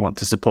that we want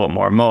to support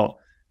more and more.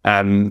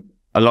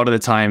 A lot of the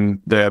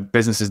time, the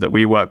businesses that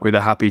we work with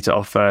are happy to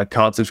offer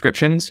card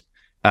subscriptions.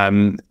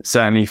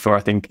 Certainly for,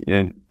 I think,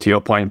 to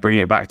your point,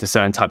 bringing it back to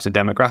certain types of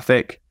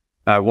demographic,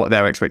 what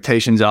their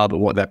expectations are, but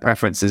what their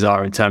preferences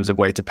are in terms of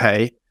way to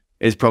pay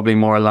is probably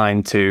more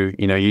aligned to,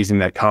 using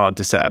their card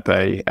to set up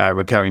a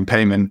recurring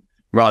payment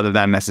rather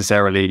than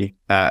necessarily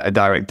a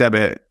direct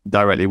debit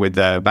directly with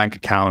their bank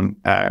account,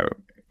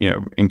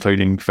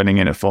 including filling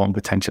in a form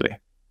potentially.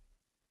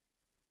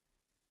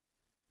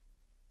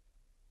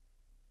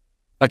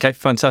 Okay,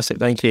 fantastic.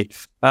 Thank you.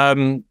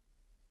 And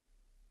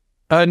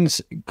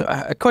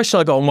a question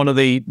I got on one of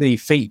the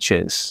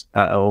features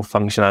or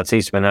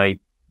functionalities, depending on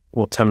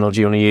what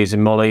terminology you want to use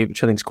in Molly,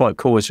 which I think is quite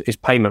cool, is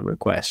payment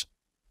requests.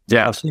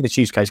 Yeah, I've seen this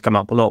use case come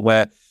up a lot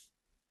where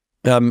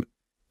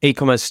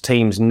e-commerce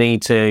teams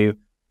need to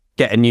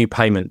get a new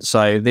payment.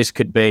 So this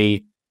could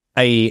be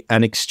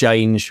an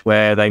exchange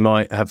where they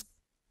might have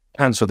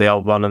cancelled the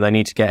old one and they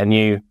need to get a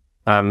new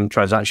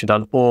transaction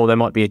done, or there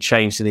might be a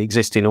change to the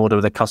existing order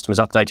with the customer's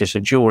updated. So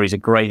jewelry is a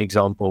great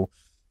example.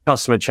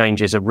 Customer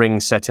changes a ring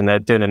setting, they're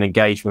doing an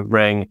engagement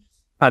ring,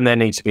 and there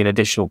needs to be an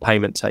additional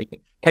payment taken.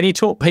 Can you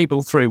talk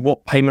people through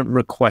what payment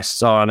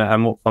requests are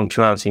and what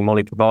functionality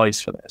Molly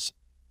provides for this?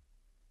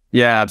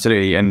 Yeah,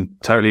 absolutely. And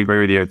totally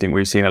agree with you. I think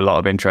we've seen a lot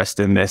of interest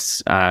in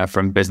this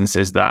from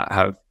businesses that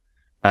have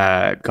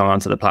gone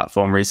onto the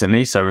platform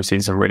recently. So we've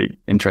seen some really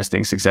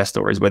interesting success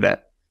stories with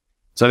it.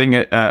 So I think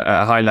at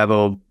a high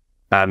level,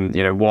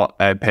 what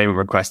a payment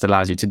request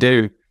allows you to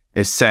do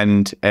is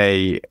send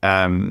a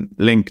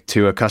link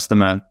to a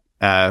customer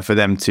for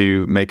them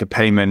to make a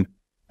payment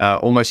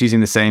almost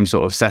using the same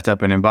sort of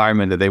setup and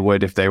environment that they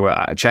would if they were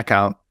at a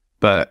checkout,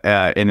 but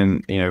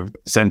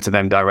sent to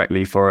them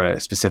directly for a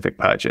specific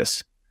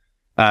purchase.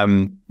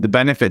 The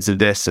benefits of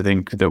this, I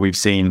think, that we've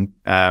seen,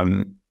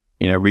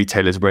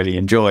 retailers really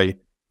enjoy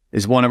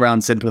is one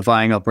around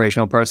simplifying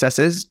operational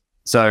processes.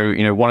 So,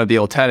 one of the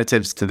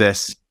alternatives to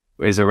this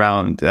is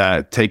around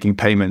taking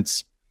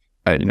payments,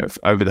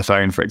 over the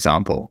phone, for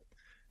example.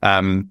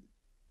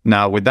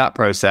 Now, with that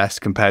process,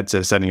 compared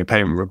to sending a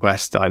payment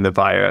request either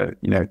via,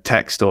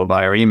 text or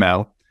via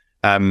email,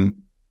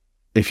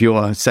 if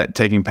you're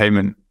taking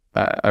payment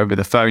over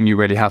the phone, you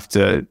really have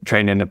to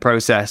train in the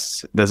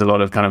process. There's a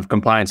lot of kind of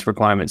compliance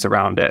requirements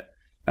around it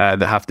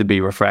that have to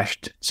be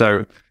refreshed. So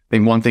I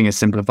think one thing is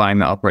simplifying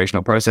the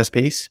operational process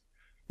piece.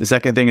 The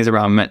second thing is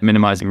around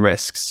minimizing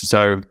risks.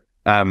 So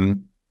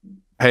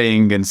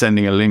paying and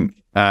sending a link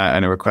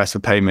and a request for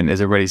payment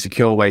is a really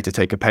secure way to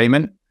take a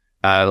payment.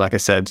 Like I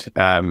said,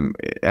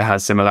 it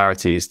has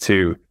similarities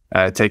to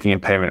taking a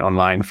payment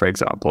online, for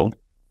example.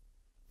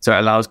 So it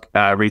allows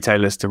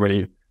retailers to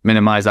really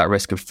minimize that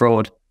risk of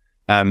fraud,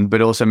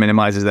 but also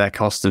minimizes their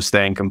cost of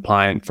staying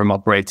compliant from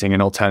operating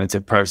an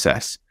alternative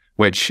process,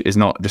 which is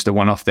not just a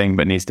one-off thing,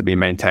 but needs to be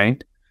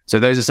maintained. So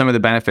those are some of the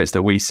benefits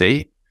that we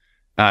see.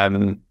 I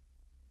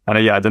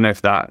don't know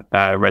if that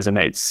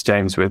resonates,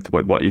 James, with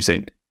what you've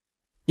seen.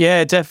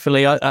 Yeah,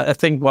 definitely. I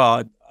think,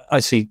 I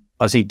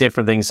see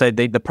different things. So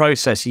the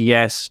process,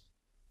 yes,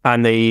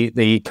 and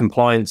the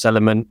compliance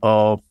element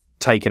of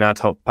taking ad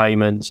hoc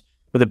payments.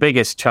 But the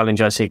biggest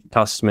challenge I see for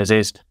customers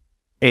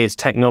is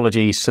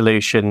technology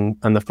solution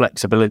and the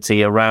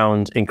flexibility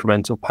around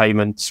incremental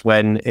payments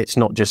when it's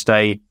not just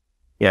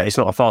it's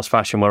not a fast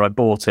fashion where I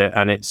bought it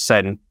and it's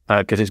sent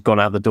because it's gone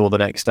out the door the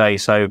next day.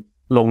 So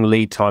long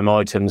lead time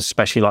items,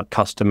 especially like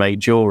custom made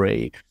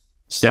jewelry,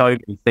 so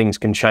many things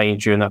can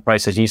change during that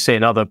process. You see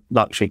in other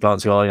luxury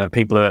clients,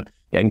 people are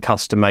getting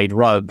custom made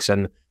rugs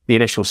and the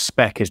initial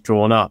spec is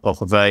drawn up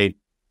off of a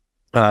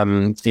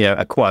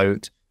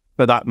quote,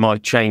 but that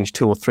might change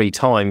 2 or 3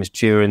 times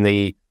during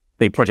the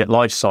project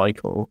life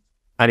cycle,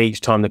 and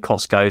each time the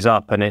cost goes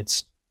up. And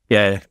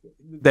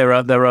there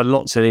are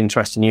lots of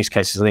interesting use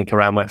cases, I think,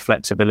 around where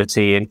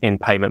flexibility in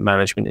payment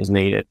management is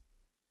needed.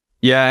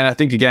 Yeah, and I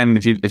think again,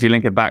 if you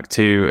link it back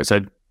to,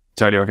 so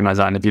totally recognize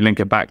that, and if you link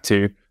it back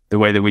to the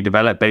way that we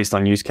develop based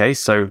on use case,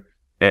 so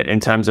in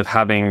terms of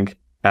having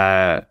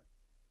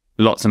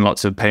lots and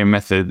lots of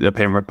payment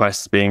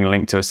requests being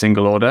linked to a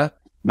single order,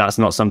 that's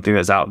not something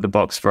that's out of the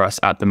box for us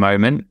at the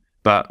moment.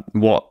 But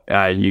what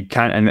you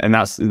can, and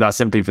that's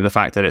simply for the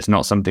fact that it's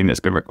not something that's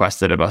been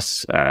requested of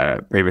us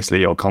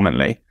previously or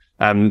commonly.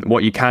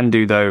 What you can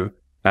do though,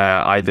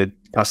 either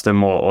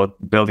custom or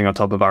building on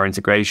top of our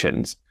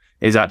integrations,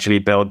 is actually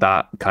build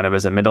that kind of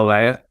as a middle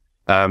layer.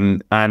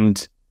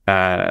 And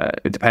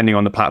depending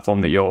on the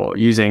platform that you're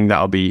using,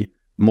 that'll be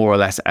more or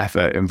less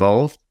effort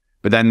involved.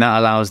 But then that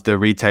allows the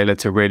retailer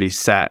to really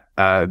set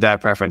their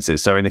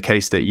preferences. So in the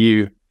case that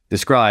you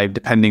described,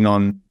 depending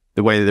on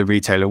the way that the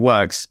retailer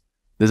works,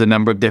 there's a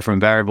number of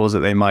different variables that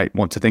they might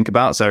want to think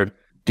about. So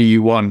do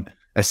you want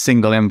a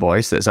single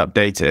invoice that's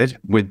updated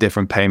with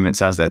different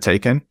payments as they're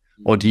taken?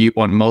 Or do you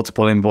want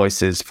multiple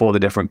invoices for the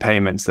different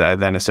payments that are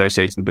then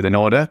associated with an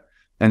order?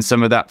 And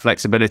some of that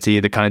flexibility,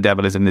 the kind of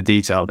devil is in the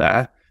detail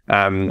there.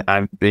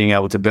 And being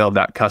able to build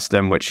that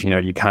custom, which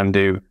you can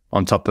do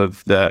on top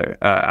of the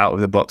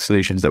out-of-the-box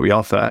solutions that we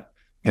offer,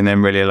 can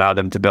then really allow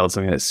them to build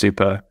something that's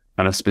super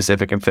kind of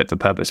specific and fit for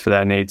purpose for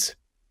their needs.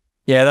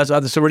 Yeah,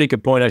 that's a really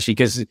good point, actually,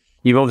 because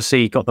you've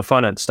obviously got the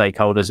finance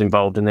stakeholders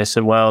involved in this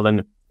as well.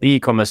 And the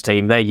e-commerce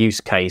team, their use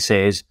case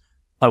is,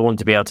 I want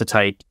to be able to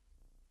take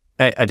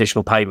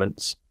additional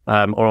payments or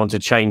I want to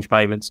change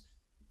payments.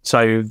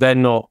 So they're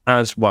not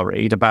as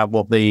worried about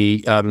what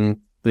the kind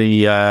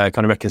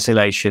of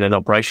reconciliation and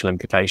operational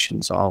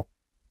implications are,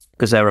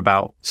 because they're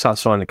about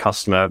satisfying the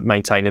customer,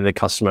 maintaining the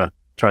customer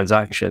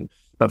transaction.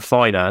 But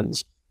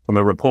finance, from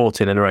a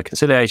reporting and a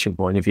reconciliation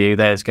point of view,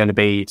 there's going to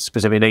be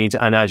specific needs.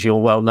 And as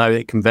you'll well know,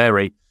 it can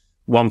vary.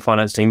 One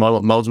finance team might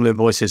want multiple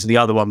invoices, the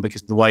other one,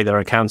 because of the way their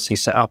accounting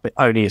is set up,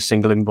 only a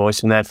single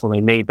invoice, and therefore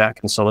they need that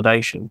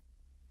consolidation.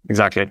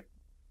 Exactly.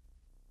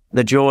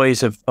 The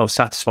joys of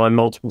satisfying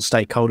multiple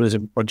stakeholders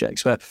in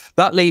projects. But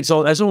that leads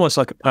on, there's almost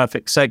like a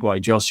perfect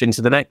segue, Josh,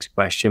 into the next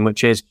question,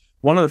 which is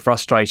one of the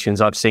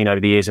frustrations I've seen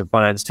over the years of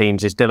finance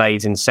teams is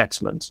delays in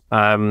settlement.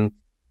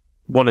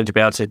 Wanting to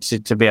be able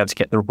to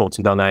get the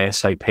reporting done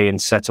ASAP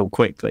and settle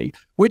quickly.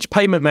 Which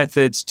payment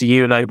methods do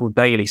you enable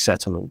daily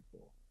settlement?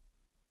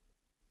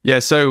 Yeah,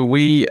 so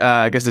we,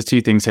 I guess there's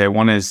 2 things here.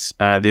 One is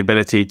the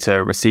ability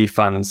to receive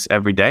funds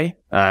every day,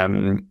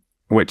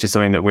 which is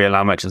something that we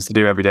allow merchants to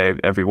do every day,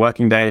 every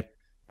working day.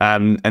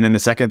 And then the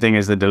second thing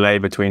is the delay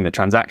between the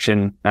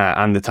transaction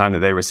and the time that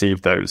they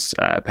receive those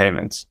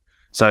payments.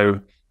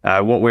 So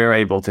what we're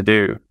able to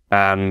do,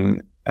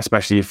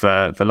 especially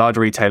for large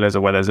retailers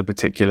or where there's a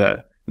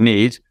particular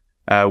need,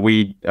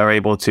 we are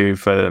able to,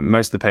 for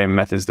most of the payment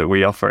methods that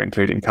we offer,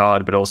 including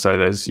card, but also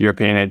those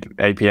European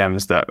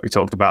APMs that we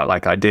talked about,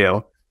 like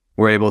Ideal,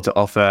 we're able to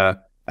offer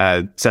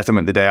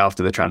settlement the day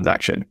after the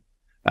transaction.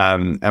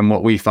 And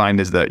what we find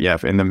is that,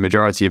 in the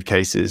majority of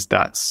cases,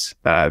 that's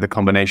the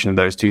combination of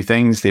those two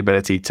things, the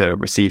ability to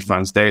receive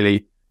funds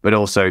daily, but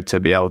also to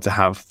be able to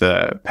have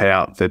the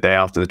payout the day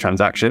after the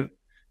transaction,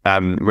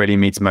 really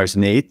meets most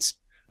needs.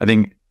 I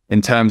think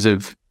in terms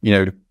of,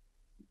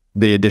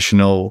 the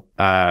additional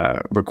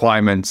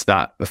requirements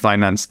that the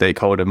finance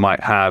stakeholder might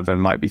have and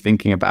might be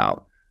thinking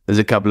about, there's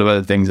a couple of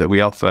other things that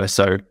we offer.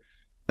 So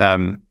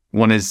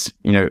one is,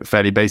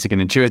 fairly basic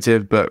and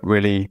intuitive, but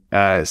really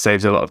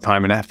saves a lot of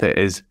time and effort,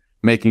 is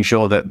making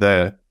sure that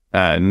the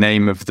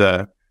name of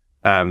the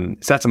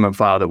settlement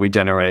file that we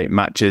generate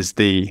matches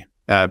the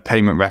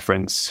payment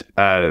reference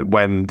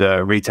when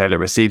the retailer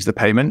receives the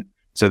payment,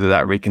 so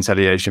that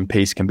reconciliation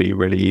piece can be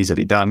really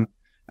easily done.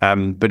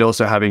 But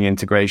also having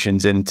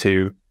integrations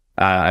into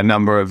a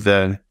number of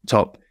the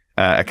top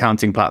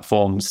accounting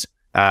platforms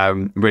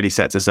really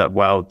sets us up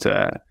well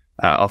to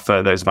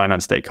offer those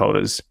finance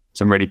stakeholders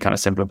some really kind of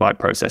simplified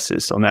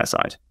processes on their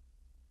side.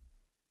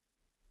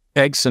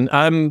 Excellent.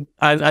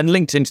 And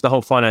linked into the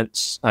whole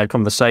finance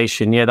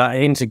conversation, that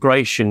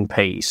integration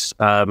piece,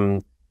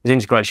 the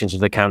integrations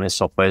with accounting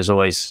software is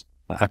always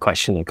a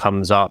question that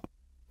comes up.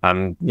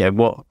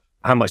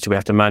 How much do we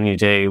have to manually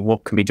do?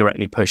 What can be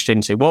directly pushed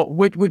into?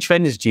 Which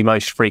vendors do you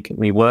most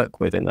frequently work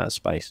with in that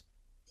space?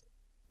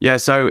 Yeah,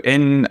 so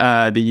in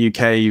the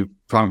UK,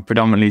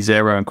 predominantly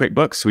Xero and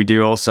QuickBooks. We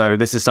do also,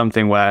 this is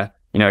something where,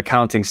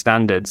 accounting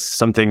standards,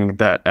 something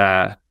that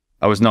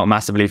I was not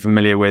massively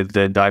familiar with,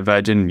 the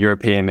divergent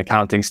European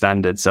accounting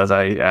standards as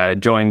I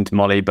joined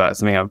Molly, but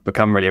something I've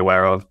become really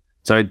aware of.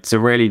 So it's a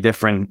really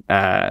different,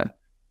 and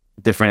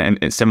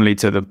similarly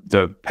to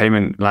the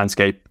payment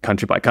landscape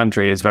country by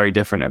country, is very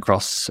different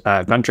across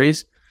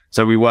countries.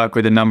 So we work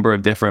with a number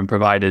of different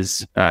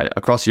providers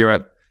across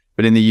Europe.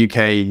 But in the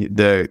UK,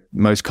 the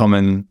most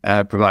common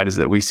providers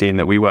that we see and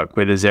that we work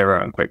with are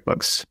Xero and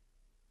QuickBooks.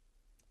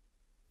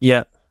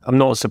 Yeah, I'm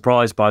not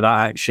surprised by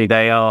that. Actually,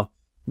 they are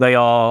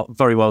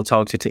very well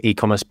targeted to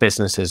e-commerce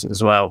businesses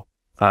as well,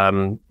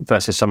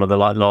 versus some of the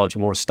larger,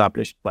 more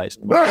established players.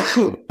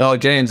 Oh,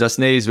 James, I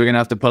sneezed. We're gonna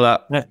have to pull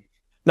up. Yeah.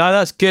 No,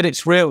 that's good.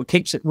 It's real. It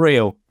keeps it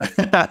real.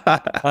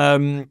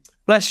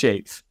 Bless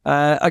you.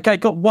 Okay,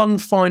 got one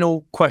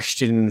final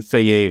question for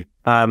you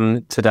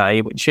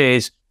today, which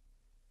is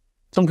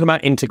talking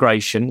about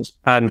integrations,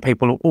 and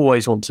people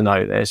always want to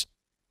know this.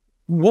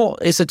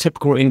 What is a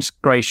typical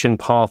integration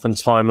path and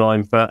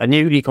timeline for a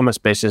new e-commerce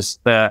business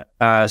that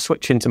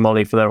switch into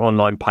Molly for their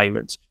online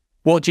payments?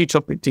 What do you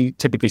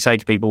typically say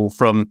to people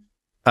from,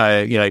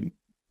 getting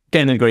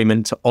an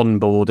agreement to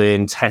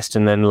onboarding, test,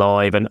 and then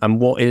live,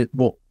 and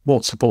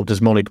what support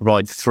does Molly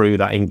provide through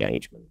that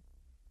engagement?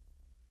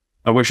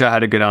 I wish I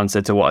had a good answer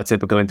to what a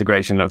typical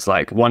integration looks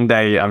like. One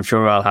day, I'm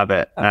sure I'll have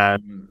it.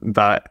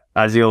 But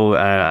as you'll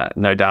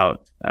no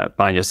doubt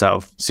find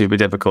yourself, super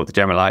difficult to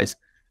generalize.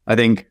 I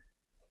think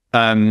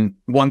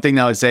one thing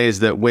that I would say is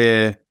that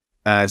we're,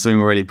 something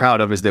we're really proud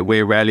of, is that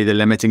we're rarely the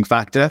limiting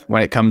factor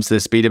when it comes to the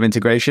speed of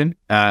integration.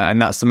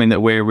 And that's something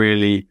that we're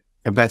really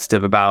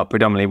competitive about,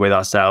 predominantly with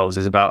ourselves,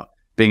 is about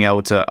being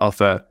able to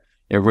offer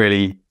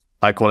really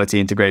high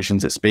quality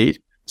integrations at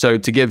speed. So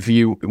to give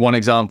you one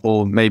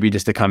example, maybe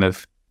just to kind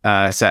of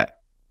set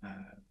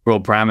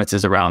broad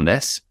parameters around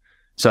this.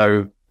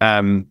 So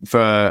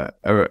for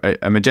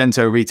a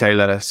Magento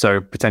retailer,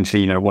 so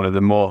potentially one of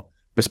the more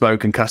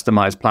bespoke and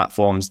customized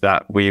platforms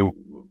that we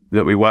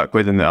work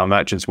with and that our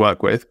merchants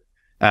work with,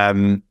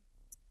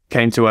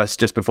 came to us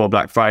just before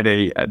Black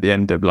Friday at the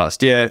end of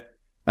last year,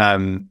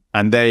 and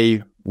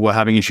they were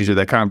having issues with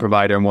their current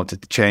provider and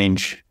wanted to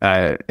change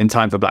in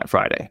time for Black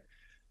Friday.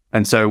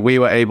 And so we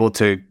were able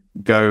to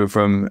go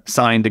from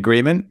signed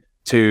agreement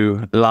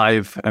to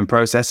live and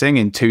processing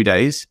in 2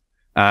 days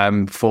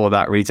for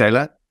that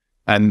retailer.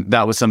 And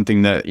that was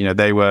something that,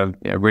 they were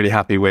really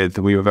happy with.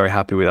 We were very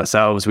happy with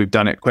ourselves. We've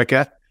done it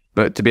quicker,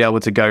 but to be able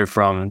to go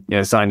from,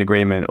 signed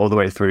agreement all the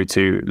way through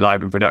to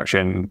live in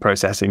production,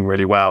 processing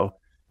really well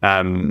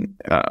on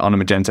a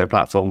Magento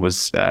platform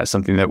was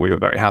something that we were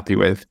very happy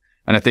with.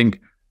 And I think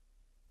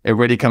it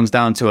really comes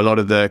down to a lot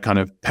of the kind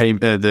of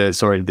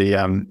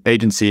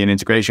agency and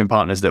integration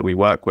partners that we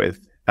work with,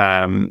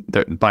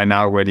 that by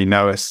now already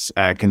know us,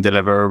 can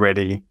deliver a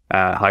really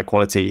high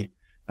quality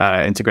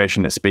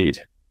integration at speed.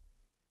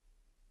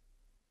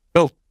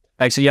 Cool.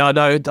 Actually, I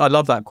know I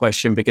love that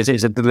question because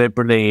it's a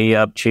deliberately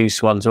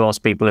obtuse one to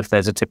ask people if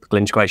there's a typical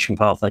integration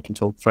path they can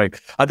talk through.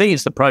 I think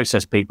it's the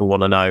process people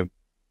want to know,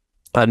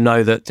 and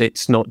know that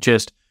it's not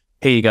just,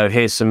 here you go,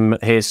 here's some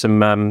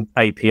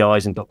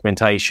APIs and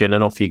documentation,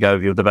 and off you go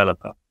with your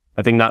developer.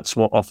 I think that's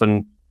what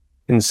often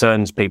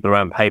concerns people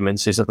around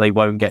payments, is that they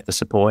won't get the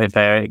support if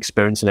they're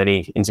experiencing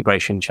any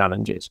integration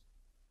challenges.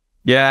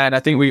 Yeah, and I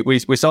think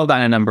we solve that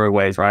in a number of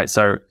ways, right?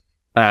 So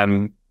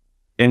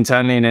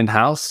internally and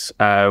in-house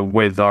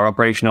with our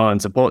operational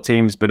and support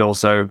teams, but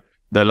also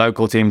the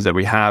local teams that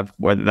we have,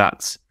 whether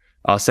that's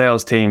our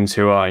sales teams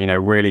who are,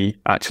 really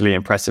actually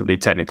impressively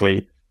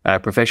technically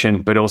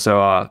proficient, but also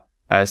our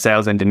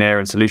sales engineer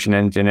and solution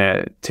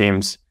engineer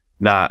teams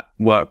that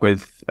work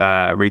with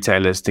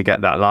retailers to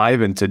get that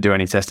live and to do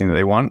any testing that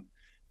they want.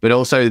 but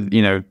also,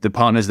 the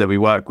partners that we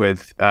work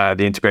with,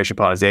 the integration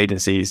partners, the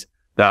agencies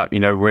that,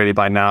 really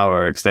by now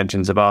are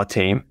extensions of our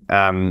team,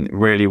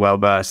 really well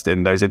versed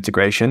in those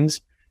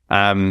integrations.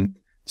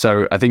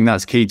 So I think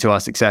that's key to our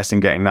success in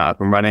getting that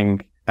up and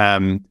running.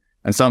 And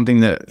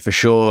something that for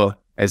sure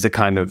is the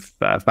kind of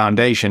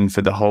foundation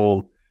for the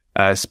whole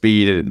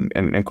speed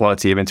and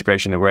quality of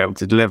integration that we're able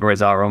to deliver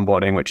is our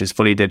onboarding, which is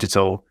fully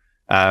digital,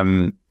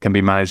 can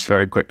be managed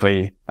very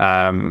quickly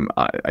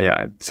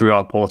through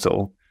our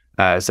portal.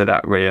 So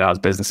that really allows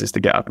businesses to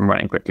get up and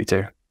running quickly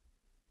too.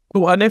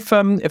 Cool. And if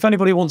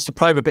anybody wants to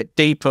probe a bit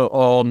deeper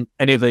on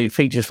any of the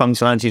features,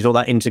 functionalities, or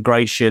that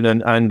integration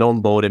and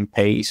onboarding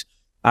piece,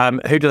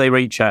 who do they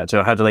reach out to,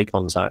 or how do they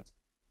contact?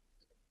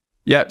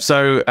 Yep.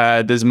 So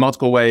there's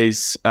multiple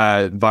ways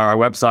via our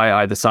website,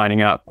 either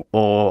signing up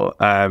or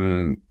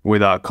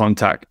with our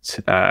contact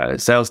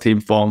sales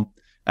team form.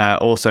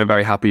 Also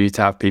very happy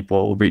to have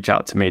people reach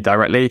out to me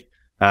directly,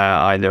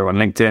 either on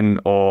LinkedIn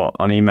or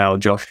on email,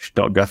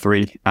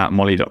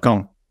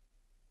 josh.guthrie@molly.com.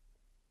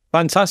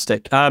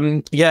 Fantastic.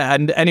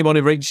 And anyone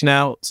who reaching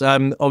out,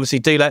 obviously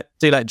do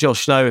let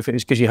Josh know if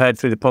it's because you heard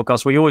through the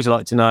podcast. We always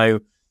like to know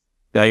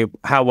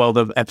how well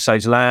the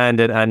episodes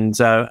land and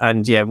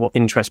what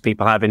interest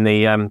people have in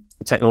the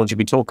technology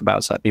we talk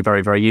about. So that'd be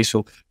very, very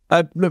useful.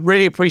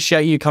 Really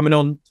appreciate you coming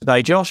on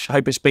today, Josh.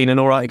 Hope it's been an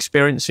all right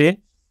experience for you.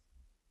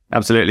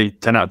 Absolutely.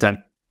 10 out of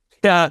 10.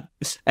 Yeah,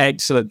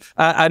 excellent.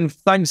 And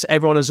thanks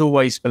everyone as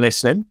always for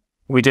listening.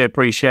 We do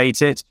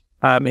appreciate it.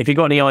 If you've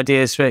got any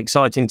ideas for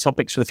exciting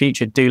topics for the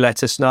future, do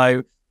let us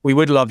know. We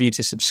would love you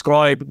to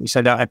subscribe. We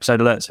send out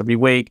episode alerts every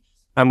week.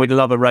 And we'd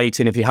love a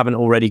rating if you haven't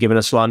already given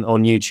us one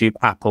on YouTube,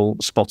 Apple,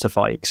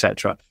 Spotify,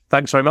 etc.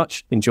 Thanks very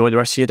much. Enjoy the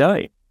rest of your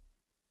day.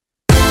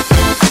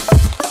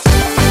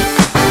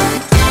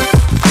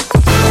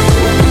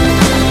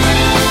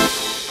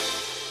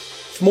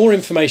 For more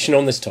information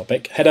on this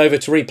topic, head over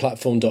to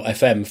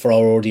replatform.fm for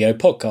our audio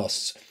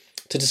podcasts.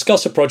 To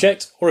discuss a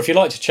project, or if you'd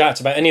like to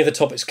chat about any of the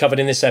topics covered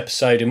in this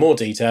episode in more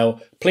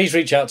detail, please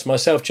reach out to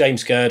myself,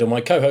 James Gurd, or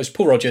my co-host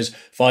Paul Rogers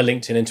via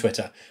LinkedIn and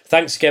Twitter.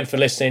 Thanks again for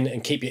listening,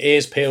 and keep your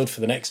ears peeled for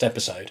the next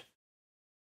episode.